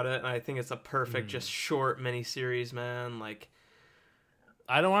think about it, and I think it's a perfect just short mini series, man. Like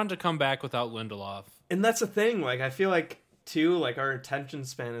I don't want it to come back without Lindelof. And that's the thing. Like I feel like too, like our attention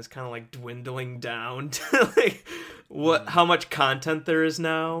span is kind of like dwindling down to like how much content there is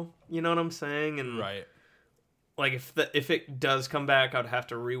now. You know what I'm saying? And right. Like if it does come back, I'd have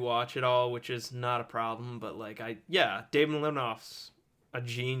to rewatch it all, which is not a problem. But like David Lindelof's a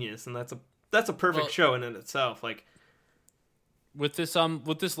genius, and that's a perfect show in itself. Like with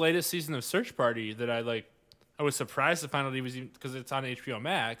this latest season of Search Party that I was surprised to find out because it's on HBO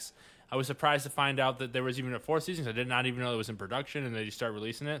Max. I was surprised to find out that there was even a 4th season. I did not even know it was in production, and they just started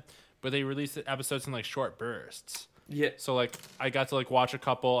releasing it. But they released the episodes in like short bursts. Yeah. So like I got to like watch a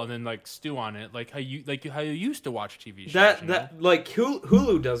couple and then like stew on it, like how you used to watch TV shows. That like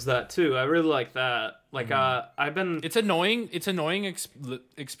Hulu does that too. I really like that. Like I've been. It's annoying. It's annoying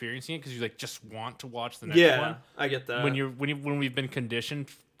experiencing it because you like just want to watch the next one. Yeah, I get that. When we've been conditioned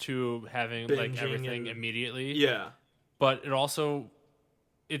to having binging like everything immediately. Yeah. But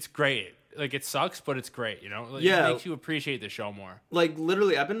it's great. Like it sucks, but it's great. It makes you appreciate the show more. Like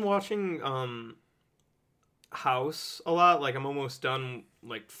literally, I've been watching House a lot. Like I'm almost done.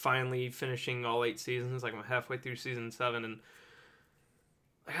 Like finally finishing all 8 seasons. Like I'm halfway through season 7, and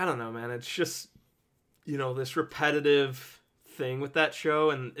I don't know, man. It's just this repetitive thing with that show,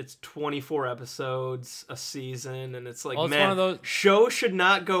 and it's 24 episodes a season, and it's like, it's man, one of those... show should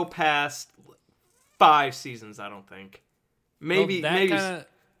not go past 5 seasons. I don't think. Maybe.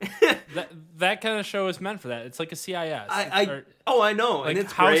 That kind of show is meant for that. It's like a CIS. I know, like and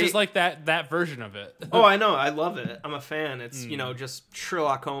it's House great. is like that version of it. Oh, I know, I love it. I'm a fan. It's just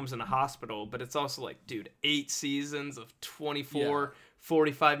Sherlock Holmes in a hospital, but it's also like, dude, 8 seasons of 24,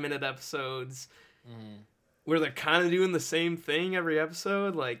 45-minute episodes, where they're kind of doing the same thing every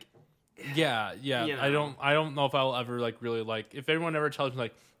episode. Like, yeah. I don't know if I'll ever like really like. If anyone ever tells me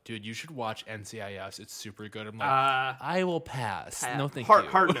like, dude, you should watch NCIS. It's super good. I'm like, I will pass. No, thank you.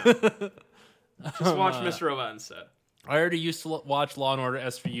 Hard no. Just watch Mr. Robot instead. I already used to watch Law & Order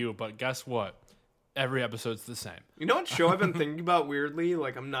SVU, but guess what? Every episode's the same. You know what show I've been thinking about weirdly?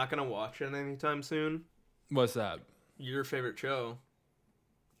 Like, I'm not going to watch it anytime soon. What's that? Your favorite show.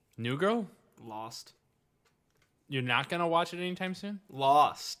 New Girl? Lost. You're not going to watch it anytime soon?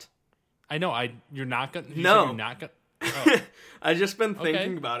 Lost. I know. You're not going to... No. You're not going to... Oh. I've just been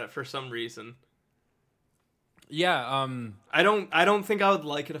thinking about it for some reason. Yeah. I don't think I would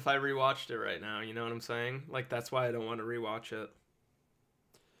like it if I rewatched it right now. You know what I'm saying? Like, that's why I don't want to rewatch it.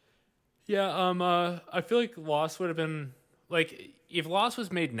 Yeah. I feel like Lost would have been like if Lost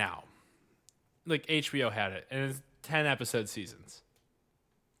was made now, like HBO had it and it's 10 episode seasons.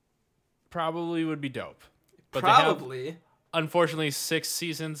 Probably would be dope. But probably. They have, unfortunately, 6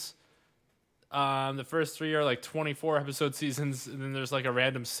 seasons. The first 3 are like 24 episode seasons, and then there's like a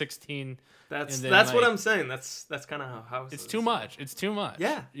random 16. That's like, what I'm saying. That's kind of how House it's is. too much. It's too much.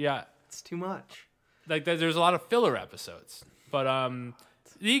 Yeah. It's too much. Like there's a lot of filler episodes, but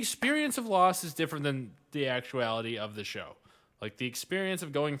the experience of Lost is different than the actuality of the show. Like the experience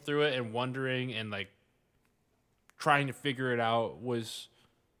of going through it and wondering and like trying to figure it out was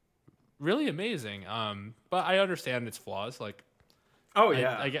really amazing. But I understand its flaws. Like, oh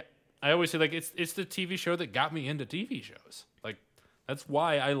yeah, I always say like it's the TV show that got me into TV shows. Like that's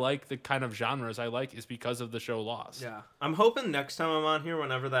why I like the kind of genres I like is because of the show Lost. Yeah, I'm hoping next time I'm on here,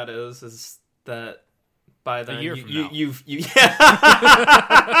 whenever that is that by then you've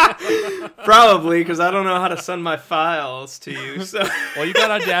probably because I don't know how to send my files to you. So well, you got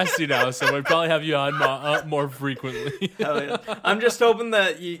Audacity now, so we'd probably have you on more frequently. Hell yeah. I'm just hoping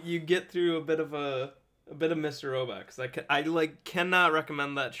that you get through a bit of Mr. Robot because I like cannot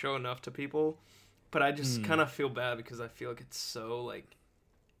recommend that show enough to people, but I just kind of feel bad because I feel like it's so like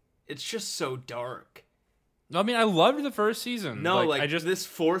it's just so dark. I mean, I loved the first season. No, like this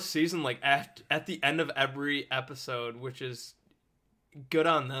 4th season, like at the end of every episode, which is good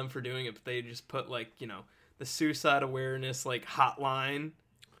on them for doing it, but they just put like, you know, the suicide awareness like hotline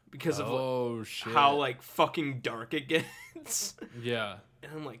because of how like fucking dark it gets. Yeah.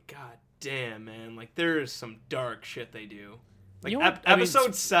 And I'm like, God damn, man, like there is some dark shit they do. Like you know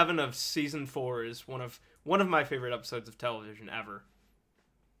episode 7 of season 4 is one of my favorite episodes of television ever.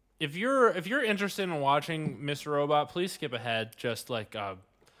 If you're interested in watching Mr. Robot, please skip ahead just like a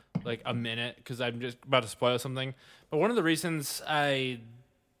minute because I'm just about to spoil something. But one of the reasons I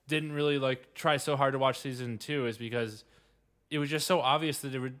didn't really like try so hard to watch season 2 is because it was just so obvious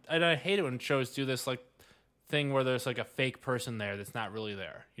that it would. And I hate it when shows do this like thing where there's like a fake person there that's not really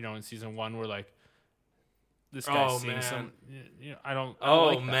there. You know, in season 1 where like this guy's seeing some. You know, I don't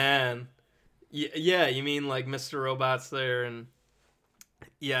like that. Man, yeah, you mean like Mr. Robot's there and.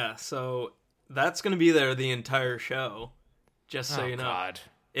 Yeah, so that's going to be there the entire show, just so you know. God.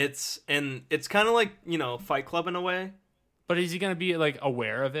 It's kind of like, you know, Fight Club in a way. But is he going to be, like,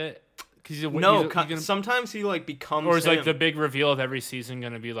 aware of it? Sometimes he, like, becomes Or is, him. like, the big reveal of every season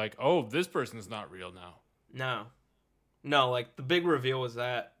going to be like, oh, this person's not real now? No, like, the big reveal was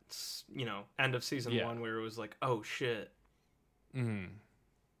that, you know, end of season 1 where it was like, oh, shit. Mm-hmm.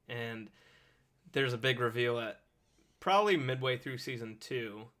 And there's a big reveal at probably midway through season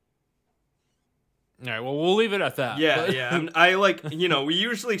 2. All right, well, we'll leave it at that. Yeah. I like, you know, we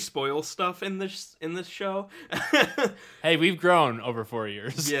usually spoil stuff in this show. Hey, we've grown over 4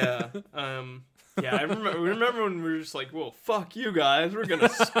 years. Yeah. I remember when we were just like, well, fuck you guys, we're gonna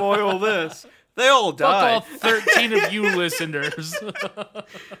spoil this. They all died. Fuck all 13 of you listeners.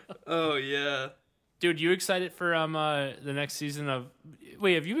 Oh yeah. Dude, you excited for the next season of?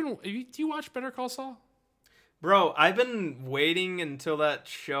 Wait, do you watch Better Call Saul? Bro, I've been waiting until that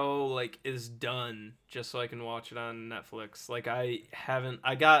show like is done just so I can watch it on Netflix. Like I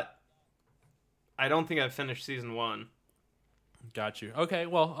don't think I've finished season 1. Got you. Okay,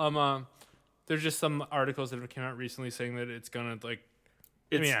 well, there's just some articles that have come out recently saying that it's gonna like.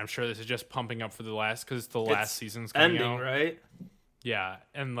 I'm sure this is just pumping up for the last because the last season's coming ending, out, right? Yeah,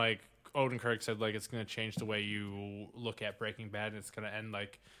 and like Odenkirk said, like it's gonna change the way you look at Breaking Bad, and it's gonna end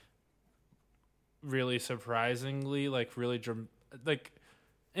like. Really surprisingly, like really like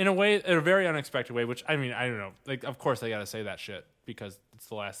in a very unexpected way, which I mean, I don't know. Like, of course they got to say that shit because it's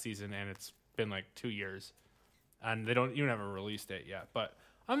the last season and it's been like 2 years and they don't even have a release date yet, but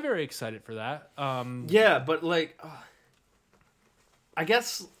I'm very excited for that. Yeah, but like, I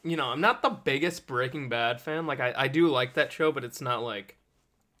guess, you know, I'm not the biggest Breaking Bad fan. Like I do like that show, but it's not like,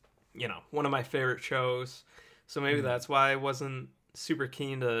 you know, one of my favorite shows. So maybe that's why I wasn't super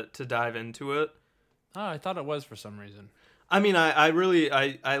keen to dive into it. Oh, I thought it was for some reason. I mean, I really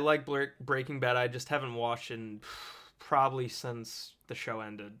like Breaking Bad. I just haven't watched it probably since the show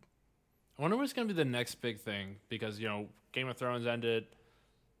ended. I wonder what's going to be the next big thing because, you know, Game of Thrones ended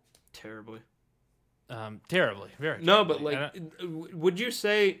terribly. Terribly, very terribly. No, but like, would you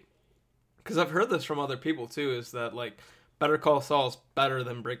say? Because I've heard this from other people too. Is that like Better Call Saul is better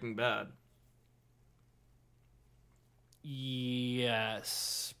than Breaking Bad?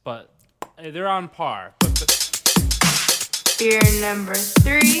 Yes, but they're on par. Fear number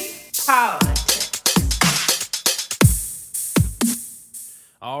 3, politics.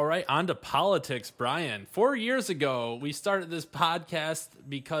 All right, on to politics, Brian. 4 years ago, we started this podcast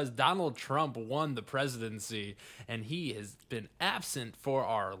because Donald Trump won the presidency, and he has been absent for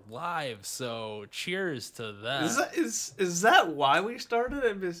our lives. So, cheers to that. Is that why we started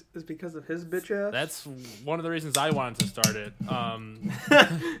it? Is because of his bitch ass? That's one of the reasons I wanted to start it.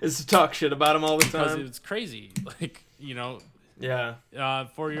 Is to talk shit about him all the because time. it's crazy. Like, Yeah.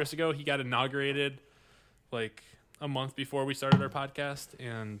 4 years ago, he got inaugurated, like, a month before we started our podcast,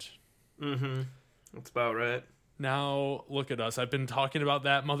 and That's about right. now look at us. I've been talking about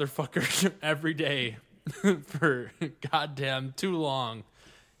that motherfucker every day for goddamn too long,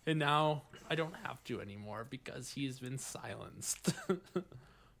 and now I don't have to anymore because he's been silenced.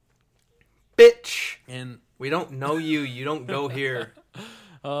 Bitch. And We don't know you. You don't go here.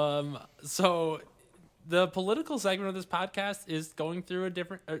 so the political segment of this podcast is going through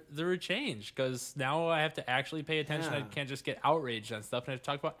through a change, because now I have to actually pay attention. Yeah. I can't just get outraged on stuff, and I have to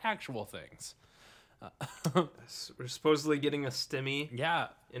talk about actual things. We're supposedly getting a stimmy Yeah.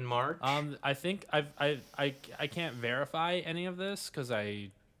 in March. I think I can't verify any of this because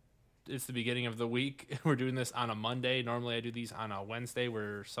it's the beginning of the week. We're doing this on a Monday. Normally I do these on a Wednesday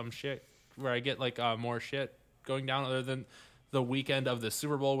where I get like more shit going down other than the weekend of the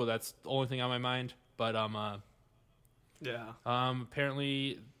Super Bowl, where that's the only thing on my mind. But yeah.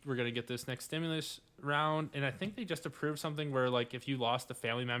 apparently we're gonna get this next stimulus round, and I think they just approved something where, like, if you lost a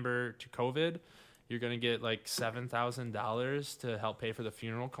family member to COVID, you're gonna get like $7,000 to help pay for the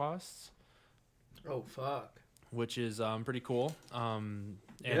funeral costs, Oh, fuck. which is pretty cool. And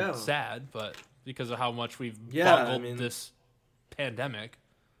Yeah. sad, but because of how much we've Yeah, bungled this pandemic.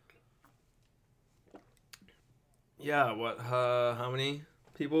 Yeah, what? How many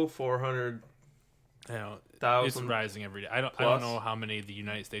people? 400,000. It's rising every day. I don't know how many the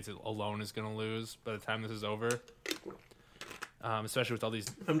United States alone is going to lose by the time this is over. Especially with all these.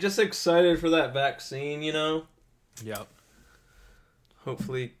 I'm just excited for that vaccine, Yep.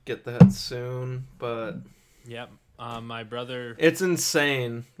 Hopefully get that soon, but Yep. My brother. it's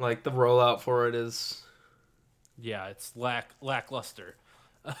insane. Like, the rollout for it is, Yeah, it's lackluster.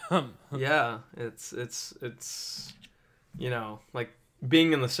 yeah, it's like,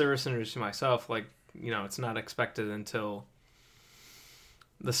 being in the service industry myself, like, it's not expected until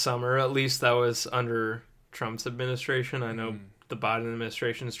the summer. At least that was under Trump's administration. I know the Biden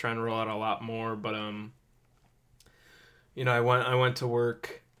administration is trying to roll out a lot more, but I went to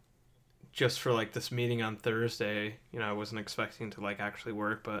work just for like this meeting on Thursday. I wasn't expecting to like actually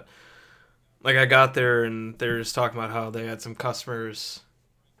work, but like I got there and they were just talking about how they had some customers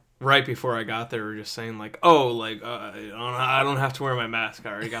right before I got there were just saying like, oh, like I don't have to wear my mask.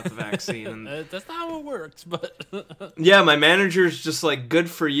 I already got the vaccine. And That's not how it works, but yeah, my manager's just like, good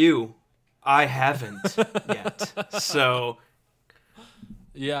for you. I haven't yet. So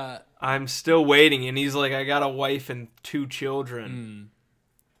yeah, I'm still waiting. And he's like, I got a wife and 2 children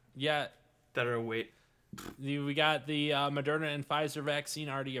yeah. that are wait. We got the Moderna and Pfizer vaccine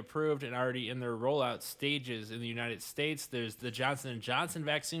already approved and already in their rollout stages in the United States. There's the Johnson & Johnson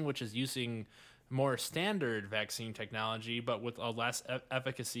vaccine, which is using more standard vaccine technology, but with a less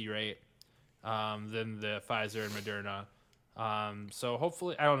efficacy rate than the Pfizer and Moderna. So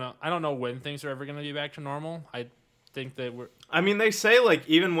hopefully, I don't know when things are ever going to be back to normal. I think that they say like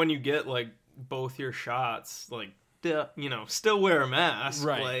even when you get like both your shots, like, still wear a mask,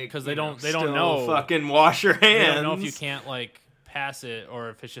 right? Like, Because they don't still know. Fucking wash your hands. They don't know if you can't like pass it or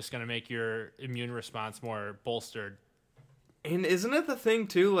if it's just going to make your immune response more bolstered. And isn't it the thing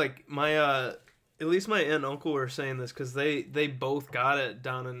too? Like my at least my aunt and uncle were saying this because they both got it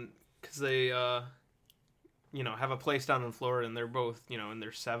down in because they have a place down in Florida and they're both in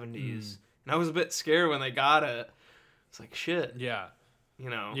their 70s. And I was a bit scared when they got it. It's like shit. Yeah.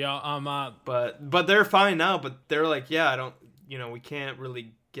 Yeah. But they're fine now. But they're like, yeah, I don't. We can't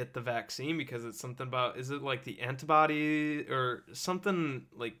really get the vaccine because it's something about. Is it like the antibody or something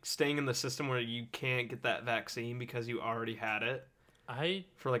like staying in the system where you can't get that vaccine because you already had it? I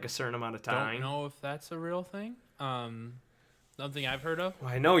For like a certain amount of time. don't know if that's a real thing. Something I've heard of.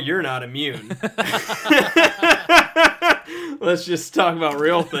 Well, I know you're not immune. Let's just talk about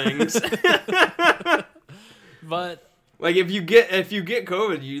real things. But like if you get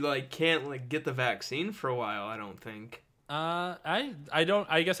COVID, you like can't like get the vaccine for a while. I don't think. I don't.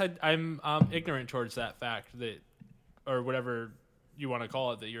 I guess I'm ignorant towards that fact that, or whatever you want to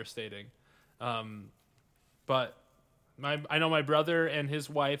call it that you're stating. But I know my brother and his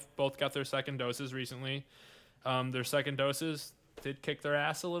wife both got their second doses recently. Their second doses did kick their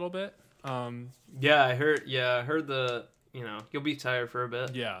ass a little bit. Yeah, I heard the you'll be tired for a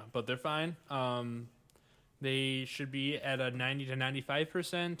bit. Yeah, but they're fine. they should be at a 90 to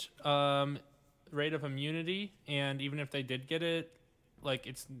 95% rate of immunity, and even if they did get it, like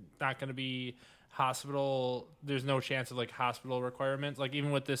it's not going to be hospital. There's no chance of like hospital requirements. Like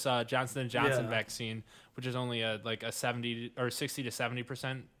even with this Johnson & Johnson vaccine, which is only a 70 or 60 to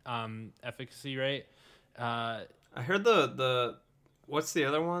 70% efficacy rate. I heard the what's the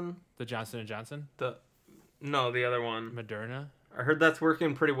other one? The Johnson & Johnson? The other one. Moderna? I heard that's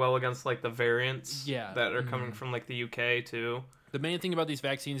working pretty well against like the variants that are coming from like the UK too. The main thing about these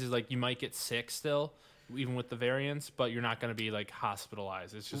vaccines is like you might get sick still, even with the variants, but you're not going to be like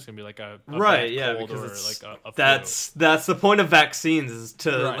hospitalized. It's just going to be like a right, bad cold or like a that's the point of vaccines is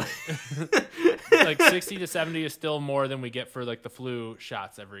to like 60 to 70 is still more than we get for like the flu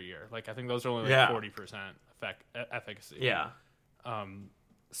shots every year. Like I think those are only like 40% efficacy. Yeah.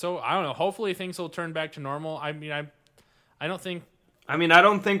 So I don't know. Hopefully things will turn back to normal. I mean, I don't think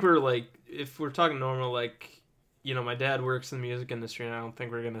we're like, if we're talking normal, like, you know, my dad works in the music industry, and I don't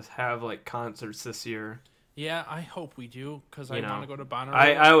think we're gonna have like concerts this year. Yeah, I hope we do, because I want to go to Bonnaroo.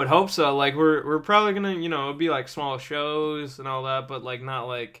 I would hope so. Like we're probably gonna, you know, it'd be like small shows and all that, but like not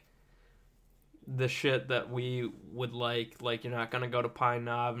like the shit that we would like. Like you're not gonna go to Pine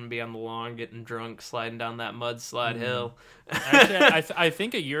Knob and be on the lawn getting drunk, sliding down that mudslide hill. Actually, I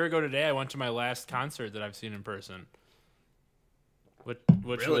think a year ago today I went to my last concert that I've seen in person. Which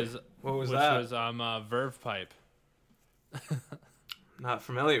really? What was that? Which was Verve Pipe. Not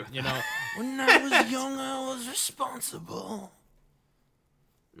familiar with you know, when I was young, I was responsible.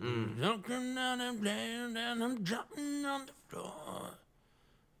 Looking down and I'm jumping on the floor.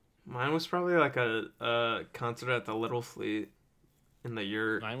 Mine was probably like a concert at the Little Fleet in the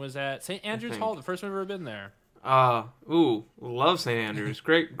yurt. Mine was at St. Andrews Hall, the first one I've ever been there. Love St. Andrews.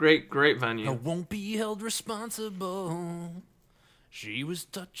 Great venue. I won't be held responsible. She was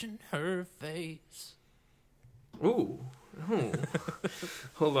touching her face. Ooh.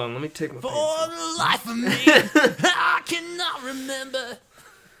 Hold on, let me take my For pants the life of me, I cannot remember.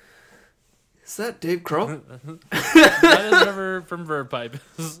 Is that Dave Grohl? That is whatever from Verve Pipe.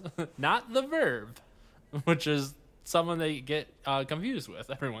 Not the Verve, which is someone they get confused with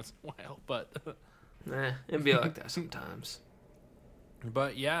every once in a while. But it'd be like that sometimes.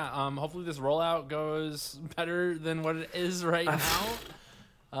 But yeah, hopefully this rollout goes better than what it is right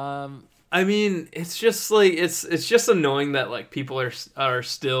now. I mean, it's just like it's just annoying that like people are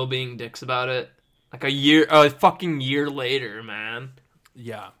still being dicks about it. Like a fucking year later, man.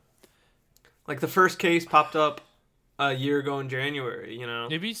 Yeah. Like the first case popped up a year ago in January, you know.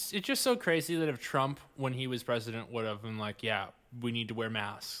 It's just so crazy that if Trump, when he was president, would have been like, yeah, we need to wear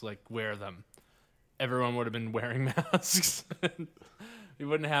masks, like wear them. Everyone would have been wearing masks. We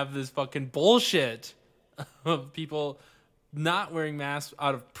wouldn't have this fucking bullshit of people not wearing masks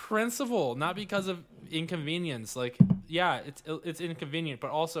out of principle, not because of inconvenience. Like, yeah, it's inconvenient, but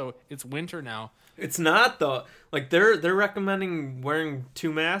also it's winter now. It's not though. Like they're recommending wearing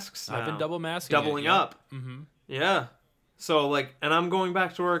 2 masks now. I've been doubling up. Mm-hmm. Yeah. So like, and I'm going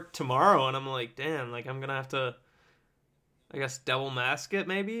back to work tomorrow, and I'm like, damn, like I'm gonna have to, I guess, double mask it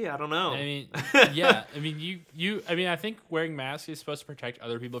maybe. I don't know. I mean, yeah. I mean, I mean, I think wearing masks is supposed to protect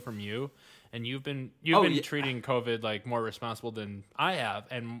other people from you, and you've been treating COVID like more responsible than I have,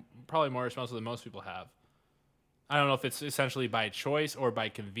 and probably more responsible than most people have. I don't know if it's essentially by choice or by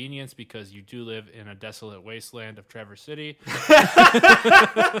convenience, because you do live in a desolate wasteland of Traverse City.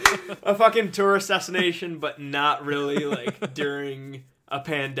 A fucking tourist destination, but not really like during a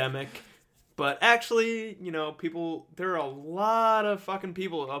pandemic. But actually, you know, there are a lot of fucking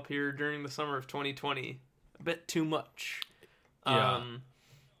people up here during the summer of 2020. A bit too much. Yeah.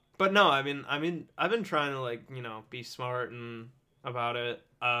 But no, I mean, I've been trying to like, you know, be smart and about it.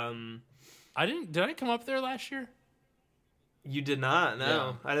 Did I come up there last year? You did not, no.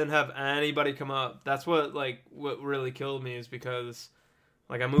 Yeah. I didn't have anybody come up. That's what really killed me, is because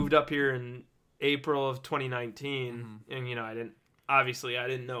like I moved up here in April of 2019, and you know, I didn't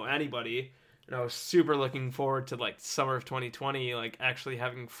know anybody, and I was super looking forward to like summer of 2020, like actually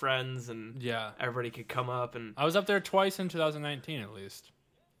having friends and everybody could come up. And I was up there twice in 2019 at least.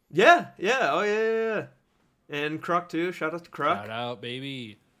 Yeah. Oh yeah. And Kruk too. Shout out to Kruk. Shout out,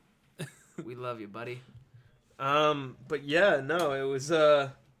 baby. We love you, buddy. But yeah, no, it was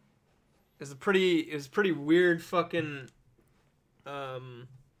a pretty weird fucking yeah,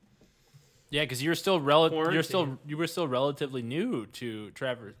 because you were still relatively new to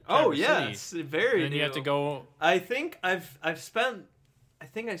Traverse yeah, City. It's very and new. You have to go. I think I spent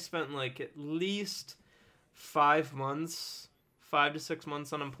like at least 5 to 6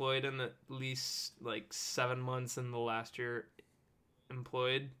 months unemployed, and at least like 7 months in the last year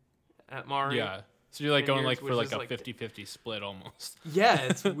employed at Mari. Yeah. So you're like going years, like for like a like 50-50 split almost. Yeah,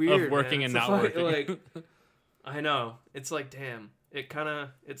 it's weird. Of working man. and not working. Like, I know. It's like, damn.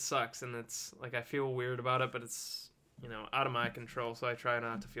 It sucks, and it's like I feel weird about it, but it's, you know, out of my control, so I try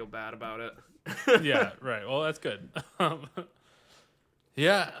not to feel bad about it. Yeah, right. Well, that's good.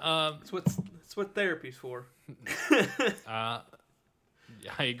 Yeah, it's what therapy's for. I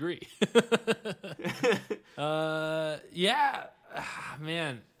agree. Yeah,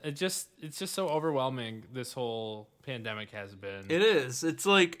 man, it's just so overwhelming. This whole pandemic has been. It is. It's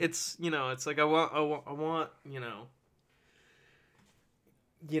like I want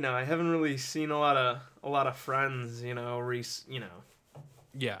I haven't really seen a lot of friends,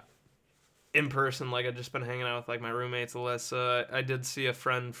 Yeah. in person. Like, I've just been hanging out with like my roommates, Alyssa. I did see a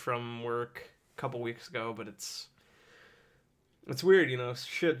friend from work a couple weeks ago, but it's weird,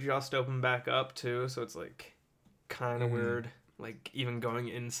 shit just opened back up too, so it's like kind of weird, like even going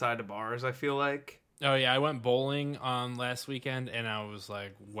inside of bars, I feel like. Oh yeah, I went bowling last weekend, and I was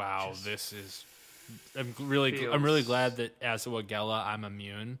like, wow, I'm really glad that as a Wagella I'm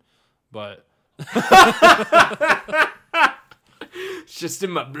immune, but it's just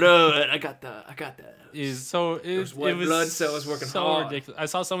in my blood. I got that. Those white blood cells working so hard. ridiculous. I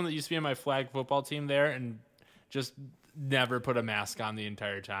saw someone that used to be on my flag football team there, and just never put a mask on the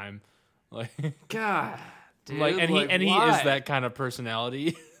entire time. Like, God, dude, and he why? is that kind of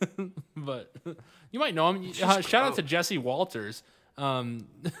personality. But you might know him. Shout out to Jesse Walters.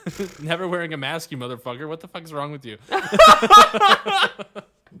 Never wearing a mask, you motherfucker. What the fuck's wrong with you?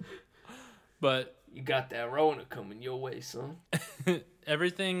 But you got that Rona coming your way, son.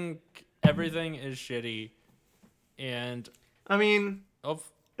 everything is shitty, and I mean,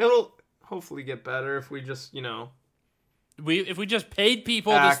 it'll hopefully get better if we just, if we just paid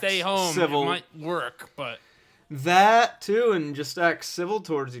people to stay home, civil. It might work. But that too, and just act civil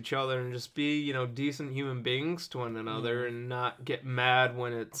towards each other, and just be, decent human beings to one another, and not get mad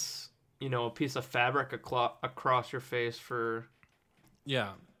when it's, a piece of fabric across your face for,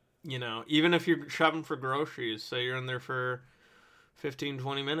 even if you're shopping for groceries, say you're in there for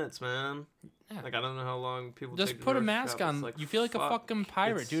 15-20 minutes, man. Yeah. Like, I don't know how long people just take put a mask on. Like, you feel like a fucking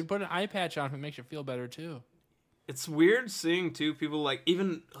pirate, dude. Put an eye patch on if it makes you feel better too. It's weird seeing too people, like,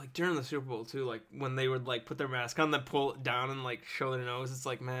 even like during the Super Bowl too, like when they would like put their mask on, then pull it down and like show their nose. It's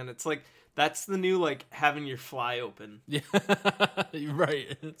like, man, it's like that's the new like having your fly open. Yeah,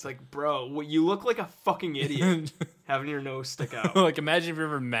 right. It's like, bro, you look like a fucking idiot having your nose stick out. Like, imagine if you're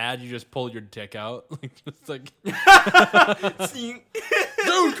ever mad, you just pull your dick out, like just like, dude,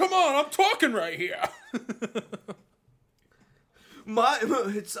 come on, I'm talking right here.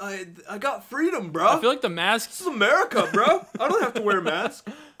 I got freedom, bro. I feel like the mask. This is America, bro. I don't have to wear a mask.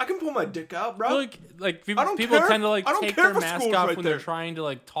 I can pull my dick out, bro. I feel like people tend to like take their mask off when they're trying to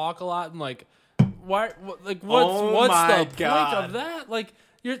like talk a lot, and like, what's the point of that? Like,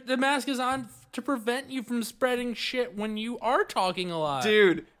 the mask is on to prevent you from spreading shit when you are talking a lot.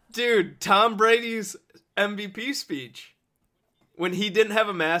 Dude, Tom Brady's MVP speech, when he didn't have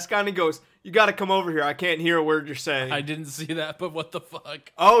a mask on, he goes, "You got to come over here. I can't hear a word you're saying." I didn't see that, but what the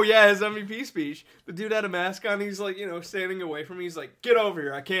fuck? Oh, yeah, his MVP speech. The dude had a mask on. He's like, standing away from me. He's like, "Get over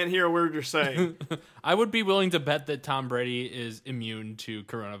here. I can't hear a word you're saying." I would be willing to bet that Tom Brady is immune to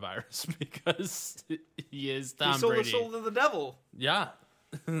coronavirus because he is Tom Brady. He sold his soul to the devil. Yeah.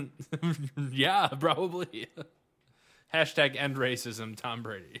 Yeah, probably. Hashtag end racism, Tom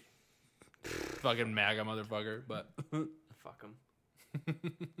Brady. Fucking MAGA motherfucker, but... Fuck him.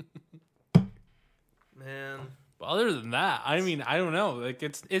 Man. But other than that, I mean, I don't know. Like,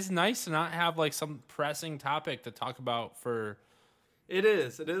 it's nice to not have like some pressing topic to talk about for. It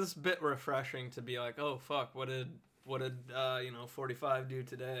is a bit refreshing to be like, oh fuck, what did 45 do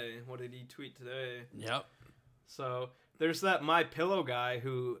today? What did he tweet today? Yep. So there's that My Pillow guy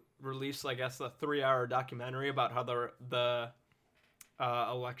who released, I guess, a 3-hour documentary about how the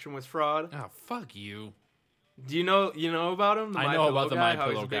election was fraud. Oh, fuck you. Do you know about him? I know about the My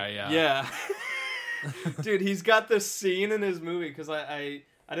Pillow guy. Yeah. Yeah. Dude, he's got this scene in his movie, because I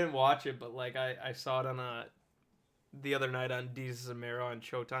didn't watch it, but like I saw it on the other night on Deez Zamero on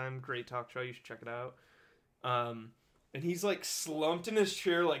Showtime. Great talk show. You should check it out. And he's like slumped in his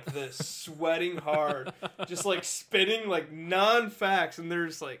chair like this, sweating hard, just like spitting like non-facts. And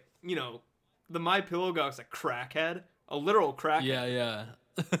there's like, the My Pillow guy was a crackhead, a literal crackhead. Yeah.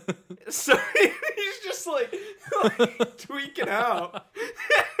 So he's just like tweaking out.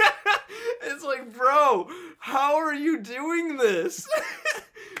 It's like, bro, how are you doing this?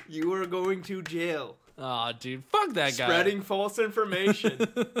 You are going to jail. Aw, dude, fuck that guy. Spreading false information.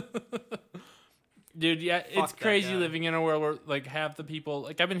 Dude, yeah, it's crazy living in a world where like half the people,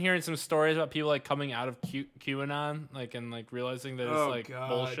 like I've been hearing some stories about people like coming out of QAnon, like and like realizing that it's like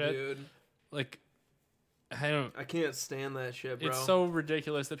bullshit. Dude. Like I can't stand that shit, bro. It's so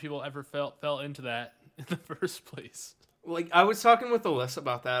ridiculous that people ever fell into that in the first place. Like I was talking with Alyssa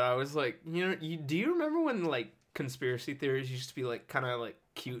about that. I was like, do you remember when like conspiracy theories used to be like kind of like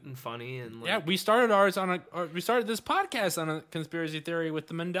cute and funny and like... we started we started this podcast on a conspiracy theory with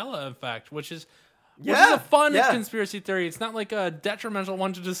the Mandela effect, which is a fun conspiracy theory. It's not like a detrimental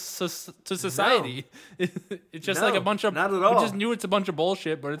one to society. No. It's just like a bunch of... Not at all. We just knew it's a bunch of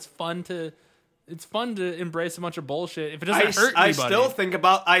bullshit, but it's fun to embrace a bunch of bullshit if it doesn't hurt anybody.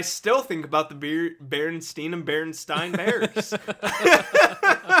 I still think about the Berenstein and Berenstein Bears.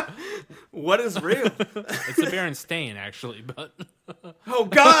 What is real? It's the Berenstain, actually, but... Oh,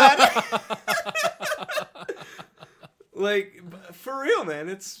 God! Like, for real, man,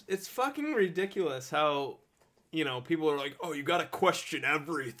 it's fucking ridiculous how, people are like, oh, you gotta question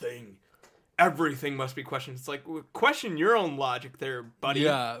everything. Everything must be questioned. It's like, question your own logic there, buddy.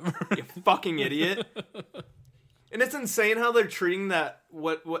 Yeah. You fucking idiot. And it's insane how they're treating that,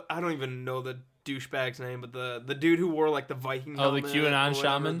 what I don't even know the douchebag's name, but the dude who wore, like, the Viking helmet. Oh, the QAnon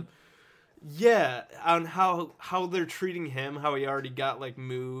shaman? Yeah, on how they're treating him, how he already got like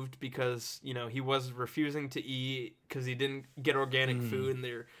moved because he was refusing to eat because he didn't get organic food, and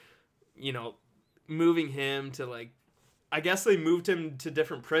they're moving him to like, I guess they moved him to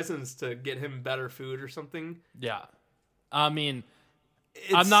different prisons to get him better food or something. Yeah, I mean,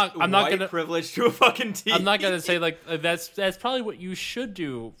 I'm not gonna privilege to a fucking T. I'm not gonna say like that's probably what you should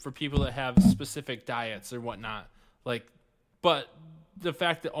do for people that have specific diets or whatnot, like, but. The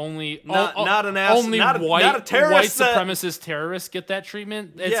fact that only white supremacist terrorists get that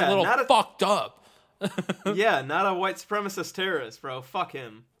treatment, it's a little fucked up. Yeah, not a white supremacist terrorist, bro. Fuck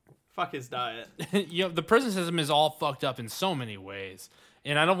him. Fuck his diet. The prison system is all fucked up in so many ways,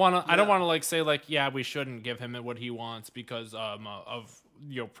 and I don't want to. I don't want to like say like, yeah, we shouldn't give him what he wants because of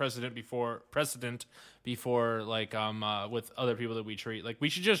precedent before like with other people that we treat. Like we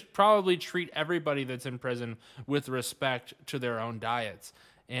should just probably treat everybody that's in prison with respect to their own diets,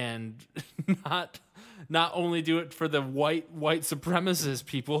 and not only do it for the white supremacist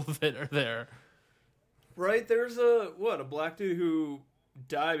people that are there. Right, there's a black dude who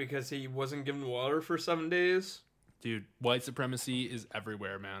died because he wasn't given water for 7 days. Dude, white supremacy is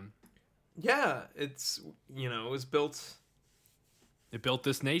everywhere, man. Yeah, it's it was built. It built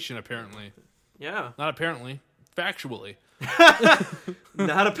this nation, apparently. Yeah. Not apparently. Factually.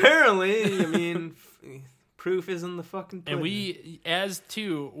 Not apparently. I mean, proof is in the fucking pudding. And we, as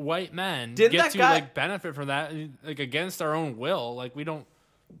two white men, like benefit from that, like against our own will. Like we don't.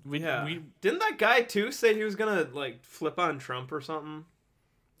 Didn't that guy too say he was gonna like flip on Trump or something?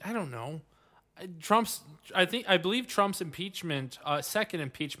 I don't know. I believe Trump's impeachment, second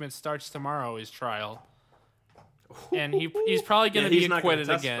impeachment starts tomorrow. His trial. And he's probably going to be acquitted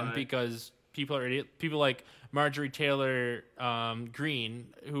again because people are idiots. People like Marjorie Taylor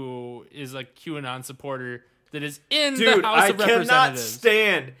Greene, who is a QAnon supporter that is in the House of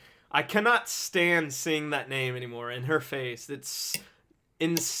Representatives. I cannot stand seeing that name anymore in her face. It's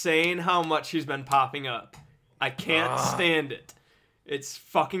insane how much she's been popping up. I can't stand it. It's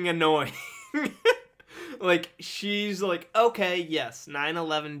fucking annoying. Like, she's like, okay, yes,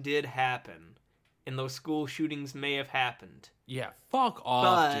 9/11 did happen. And those school shootings may have happened. Yeah, fuck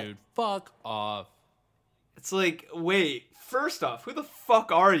off, dude. Fuck off. It's like, wait, first off, who the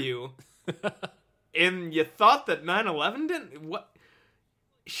fuck are you? And you thought that 9/11 didn't? What?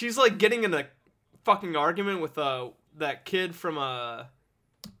 She's like getting in a fucking argument with that kid from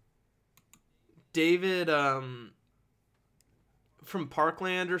David from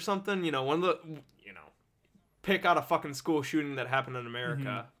Parkland or something. One of the pick out a fucking school shooting that happened in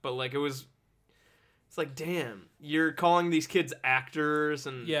America, but like it's like, damn, you're calling these kids actors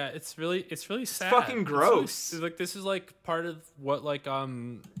and yeah, it's really sad. It's fucking gross. It's like this is like part of what like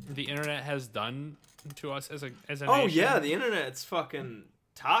the internet has done to us as a nation. Oh yeah, the internet's fucking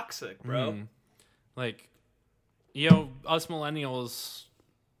toxic, bro. Like, us millennials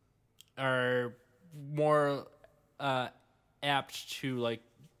are more apt to like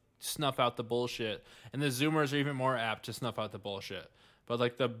snuff out the bullshit, and the Zoomers are even more apt to snuff out the bullshit. But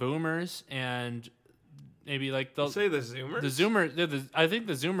like the Boomers and maybe like you say the Zoomers? The Zoomers, I think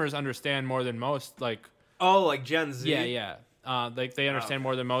the Zoomers understand more than most. Like like Gen Z. Yeah. Like they understand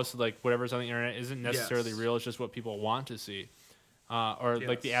more than most. Like whatever's on the internet isn't necessarily real. It's just what people want to see, or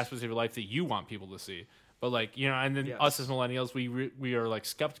like the aspects of your life that you want people to see. But like and then us as millennials, we are like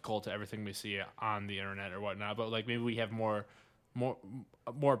skeptical to everything we see on the internet or whatnot. But like maybe we have more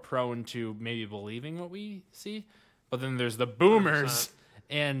more prone to maybe believing what we see. But then there's the boomers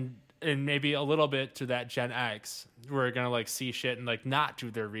 100%. and maybe a little bit to that Gen X who are going to like see shit and like not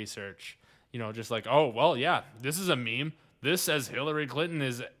do their research. You know, just like, oh, well, yeah, this is a meme. This says Hillary Clinton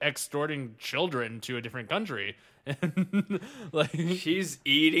is extorting children to a different country. And like she's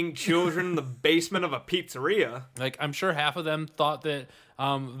eating children in the basement of a pizzeria. Like, I'm sure half of them thought that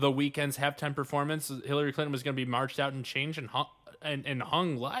the Weeknd's halftime performance, Hillary Clinton was going to be marched out and changed and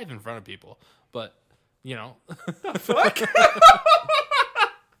hung live in front of people. But, you know. The fuck?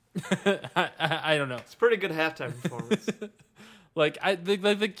 I don't know. It's a pretty good halftime performance. Like, the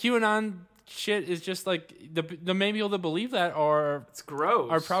QAnon shit is just like the main people that believe that it's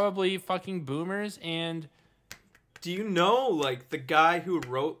gross. Are probably fucking boomers. And do you know like the guy who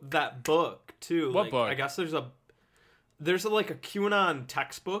wrote that book too? What like, book? I guess there's a QAnon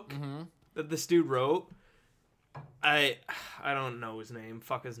textbook that this dude wrote. I don't know his name.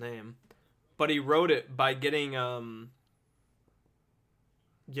 Fuck his name. But he wrote it by getting you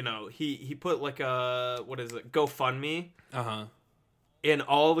know, he put like a GoFundMe. And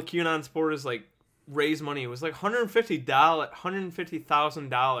all the QAnon supporters like raised money. It was like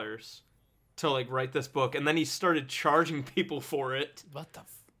 $150,000 to like write this book, and then he started charging people for it. What the?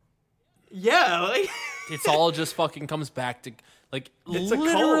 Yeah, like it's all just fucking comes back to like it's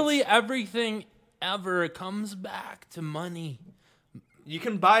literally everything ever comes back to money. You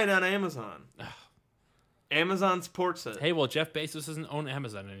can buy it on Amazon. Amazon supports it. Hey, well, Jeff Bezos doesn't own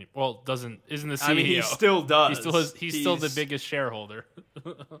Amazon anymore. Well, isn't the CEO? I mean, he still does. He's still the biggest shareholder.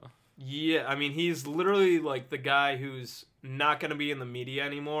 Yeah, I mean, he's literally like the guy who's not going to be in the media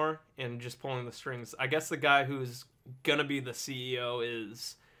anymore and just pulling the strings. I guess the guy who's going to be the CEO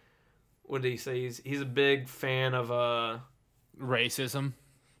is, what did he say? He's a big fan of racism.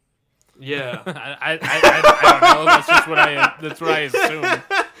 Yeah. I don't know. That's what I assume.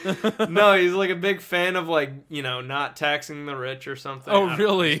 No, he's like a big fan of like, you know, not taxing the rich or something. Oh,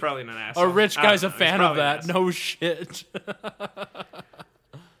 really? He's probably an asshole. A rich guy's a fan of that. No shit.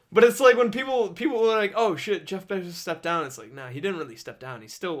 But it's like when people are like, "Oh shit, Jeff Bezos stepped down." It's like, nah, he didn't really step down.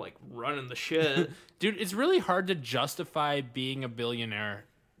 He's still like running the shit. Dude, it's really hard to justify being a billionaire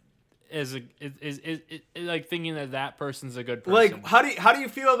as like thinking that person's a good person. Like, how do you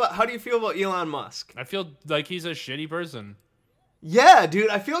feel about Elon Musk? I feel like he's a shitty person. Yeah, dude,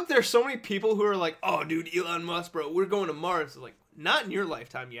 I feel like there's so many people who are like, "Oh, dude, Elon Musk, bro, we're going to Mars." It's like, not in your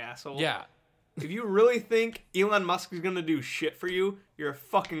lifetime, you asshole. Yeah. If you really think Elon Musk is gonna do shit for you, you're a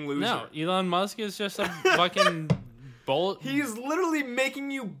fucking loser. No, Elon Musk is just a fucking bullet. He's literally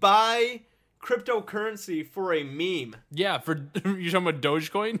making you buy cryptocurrency for a meme. Yeah, you talking about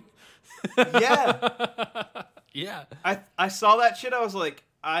Dogecoin? Yeah. Yeah. I saw that shit. I was like,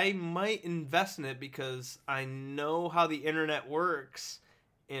 I might invest in it because I know how the internet works,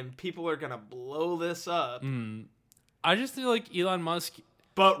 and people are gonna blow this up. I just feel like Elon Musk.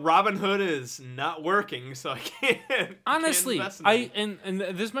 But Robinhood is not working, so I can't. Honestly, can't invest in and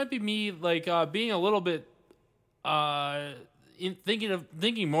this might be me like being a little bit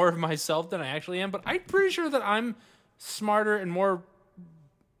thinking more of myself than I actually am. But I'm pretty sure that I'm smarter and more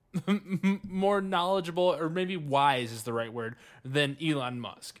knowledgeable, or maybe wise is the right word, than Elon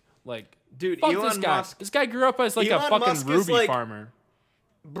Musk. Like, dude, fuck Elon this guy. Musk. This guy grew up as like Elon a fucking Musk Ruby like, farmer.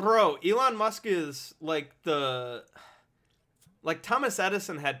 Bro, Elon Musk is like like Thomas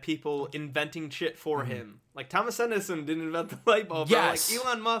Edison had people inventing shit for him. Like Thomas Edison didn't invent the light bulb. Yes. Bro. Like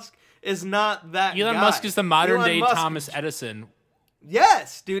Elon Musk is not that Elon guy. Musk is the modern day Musk, Thomas Edison.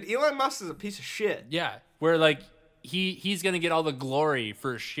 Yes, dude. Elon Musk is a piece of shit. Yeah, where like he's gonna get all the glory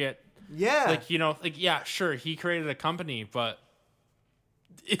for shit. Yeah. Like, you know, like, yeah, sure, he created a company, but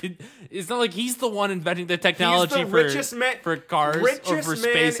it's not like he's the one inventing the technology for cars or for SpaceX.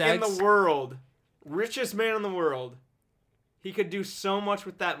 Richest man in the world. Richest man in the world. He could do so much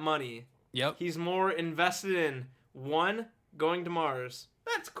with that money. Yep. He's more invested in, one, going to Mars.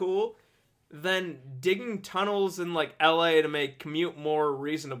 That's cool. Then digging tunnels in, like, LA to make commute more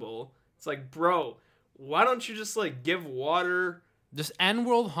reasonable. It's like, bro, why don't you just, like, give water... Just end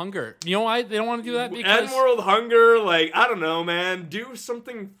world hunger. You know why they don't want to do that? Because end world hunger, like, I don't know, man. Do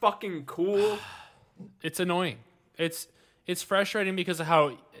something fucking cool. It's annoying. It's frustrating because of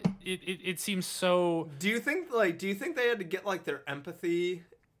how it seems so. Do you think they had to get like their empathy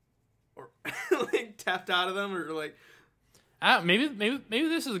or like tapped out of them, or like maybe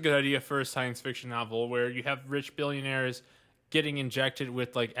this is a good idea for a science fiction novel where you have rich billionaires getting injected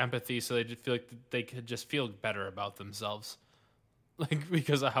with like empathy so they just feel like they could just feel better about themselves. Like,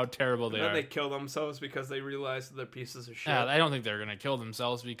 because of how terrible they are. They kill themselves because they realize that they're pieces of shit. Yeah, I don't think they're going to kill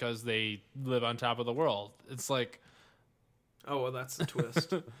themselves because they live on top of the world. It's like, Oh, well, that's the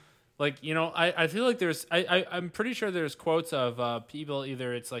twist. Like, you know, I feel like I'm pretty sure there's quotes of people,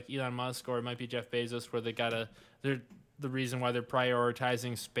 either it's like Elon Musk or it might be Jeff Bezos, where the reason why they're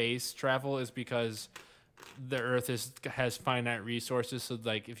prioritizing space travel is because the Earth has finite resources. So,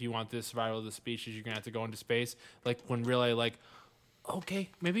 like, if you want the survival of the species, you're going to have to go into space. Like, when really, like, okay,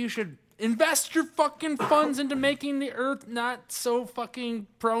 maybe you should invest your fucking funds into making the Earth not so fucking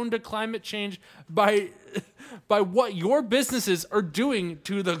prone to climate change by what your businesses are doing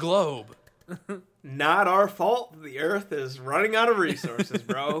to the globe. Not our fault. The Earth is running out of resources,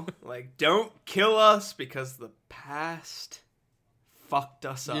 bro. Like, don't kill us because the past fucked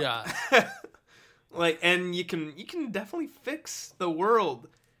us up. Yeah. Like, and you can definitely fix the world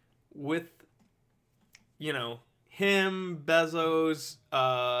with, you know, him, Bezos,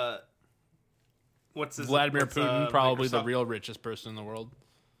 Vladimir Putin, probably Microsoft. the real richest person in the world.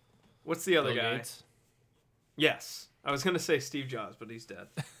 What's the other Bill guy? Gates. Yes. I was going to say Steve Jobs, but he's dead.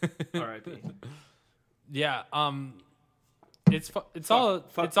 R.I.P. Yeah, it all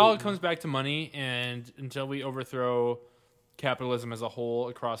Putin. comes back to money, and until we overthrow capitalism as a whole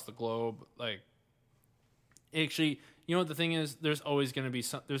across the globe, like, actually, you know what the thing is? There's always going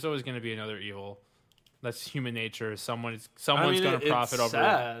to be another evil. That's human nature. Someone's going to profit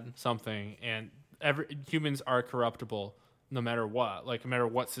over something, and humans are corruptible no matter what. Like, no matter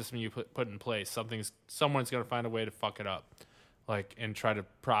what system you put in place, someone's going to find a way to fuck it up, like, and try to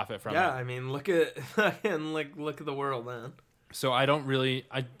profit from it. Yeah, I mean, look at the world, man. So I don't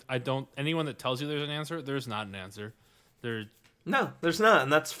anyone that tells you there's an answer, there's not an answer. No, there's not,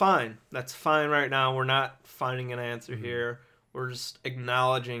 and that's fine. That's fine right now. We're not finding an answer here. We're just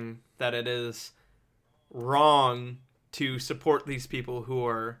acknowledging that it is wrong to support these people who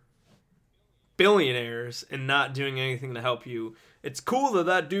are billionaires and not doing anything to help you. It's cool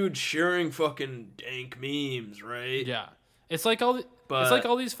that dude's sharing fucking dank memes, right? Yeah. It's like all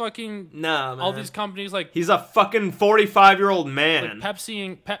these fucking man. all these companies, like, he's a fucking 45-year-old man. like Pepsi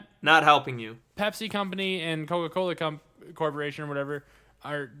and not helping you. Pepsi Company and Coca-Cola Corporation or whatever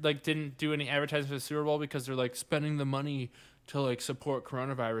are, like, didn't do any advertising for the Super Bowl because they're, like, spending the money to, like, support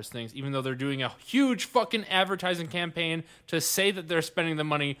coronavirus things, even though they're doing a huge fucking advertising campaign to say that they're spending the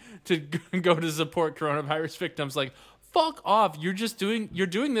money to go to support coronavirus victims. Like, fuck off. You're doing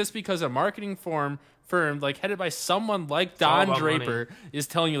this because a marketing firm, like, headed by someone like Don Draper, is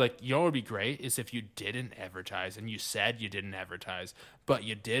telling you, like, you know what would be great is if you didn't advertise, and you said you didn't advertise, but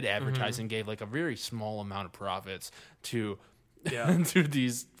you did advertise and gave, like, a very small amount of profits to to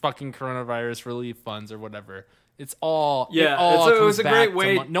these fucking coronavirus relief funds or whatever. It was a great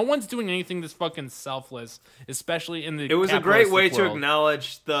way. No one's doing anything this fucking selfless, especially in the. It was a great way world. to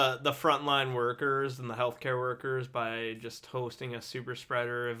acknowledge the frontline workers and the healthcare workers by just hosting a super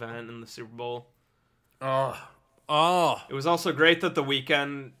spreader event in the Super Bowl. Oh! It was also great that The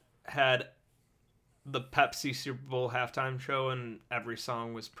Weeknd had the Pepsi Super Bowl halftime show, and every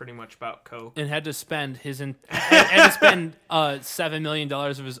song was pretty much about Coke. And had to spend $7 million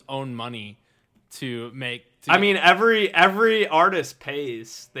of his own money to make. I mean, every artist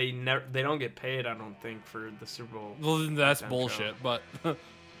pays. They don't get paid, I don't think, for the Super Bowl. Well, that's bullshit, show. But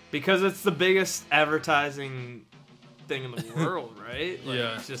because it's the biggest advertising thing in the world, right? Like,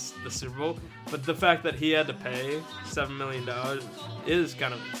 yeah, it's just the Super Bowl. But the fact that he had to pay $7 million is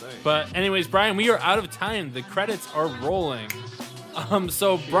kind of insane. But anyways, Brian, we are out of time. The credits are rolling.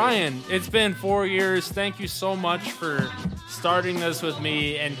 So Brian, it's been 4 years. Thank you so much for starting this with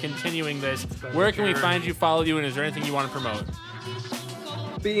me and continuing this. Where can we find you, follow you, and is there anything you want to promote?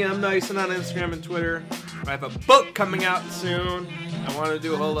 BM Dyson on Instagram and Twitter. I have a book coming out soon. I wanted to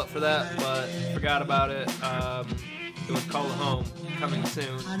do a hold up for that, but forgot about it. It was called Home, coming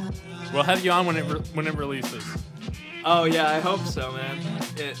soon. We'll have you on when it releases. Oh yeah, I hope so, man.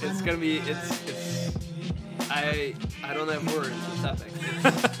 It's gonna be I don't have words. It's epic.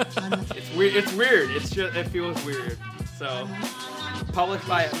 It's weird. It's weird. It feels weird. So, published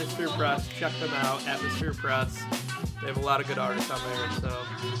by Atmosphere Press. Check them out. Atmosphere Press. They have a lot of good artists on there. So,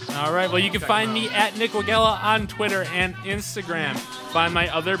 all right. Well, you can find me at Nick Wagella on Twitter and Instagram. Find my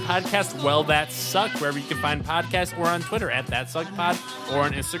other podcast, Well That Suck, wherever you can find podcasts, or on Twitter at That Suck Pod, or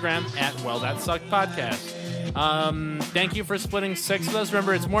on Instagram at Well That Suck Podcast. Thank you for splitting 6 with us.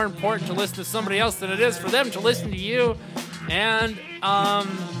 Remember, it's more important to listen to somebody else than it is for them to listen to you. And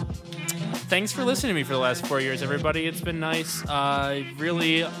thanks for listening to me for the last 4 years, everybody. It's been nice. I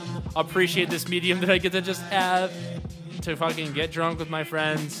really appreciate this medium that I get to just have to fucking get drunk with my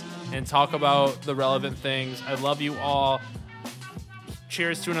friends and talk about the relevant things. I love you all.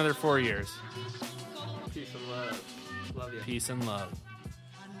 Cheers to another 4 years. peace and love. Love you. Peace and love.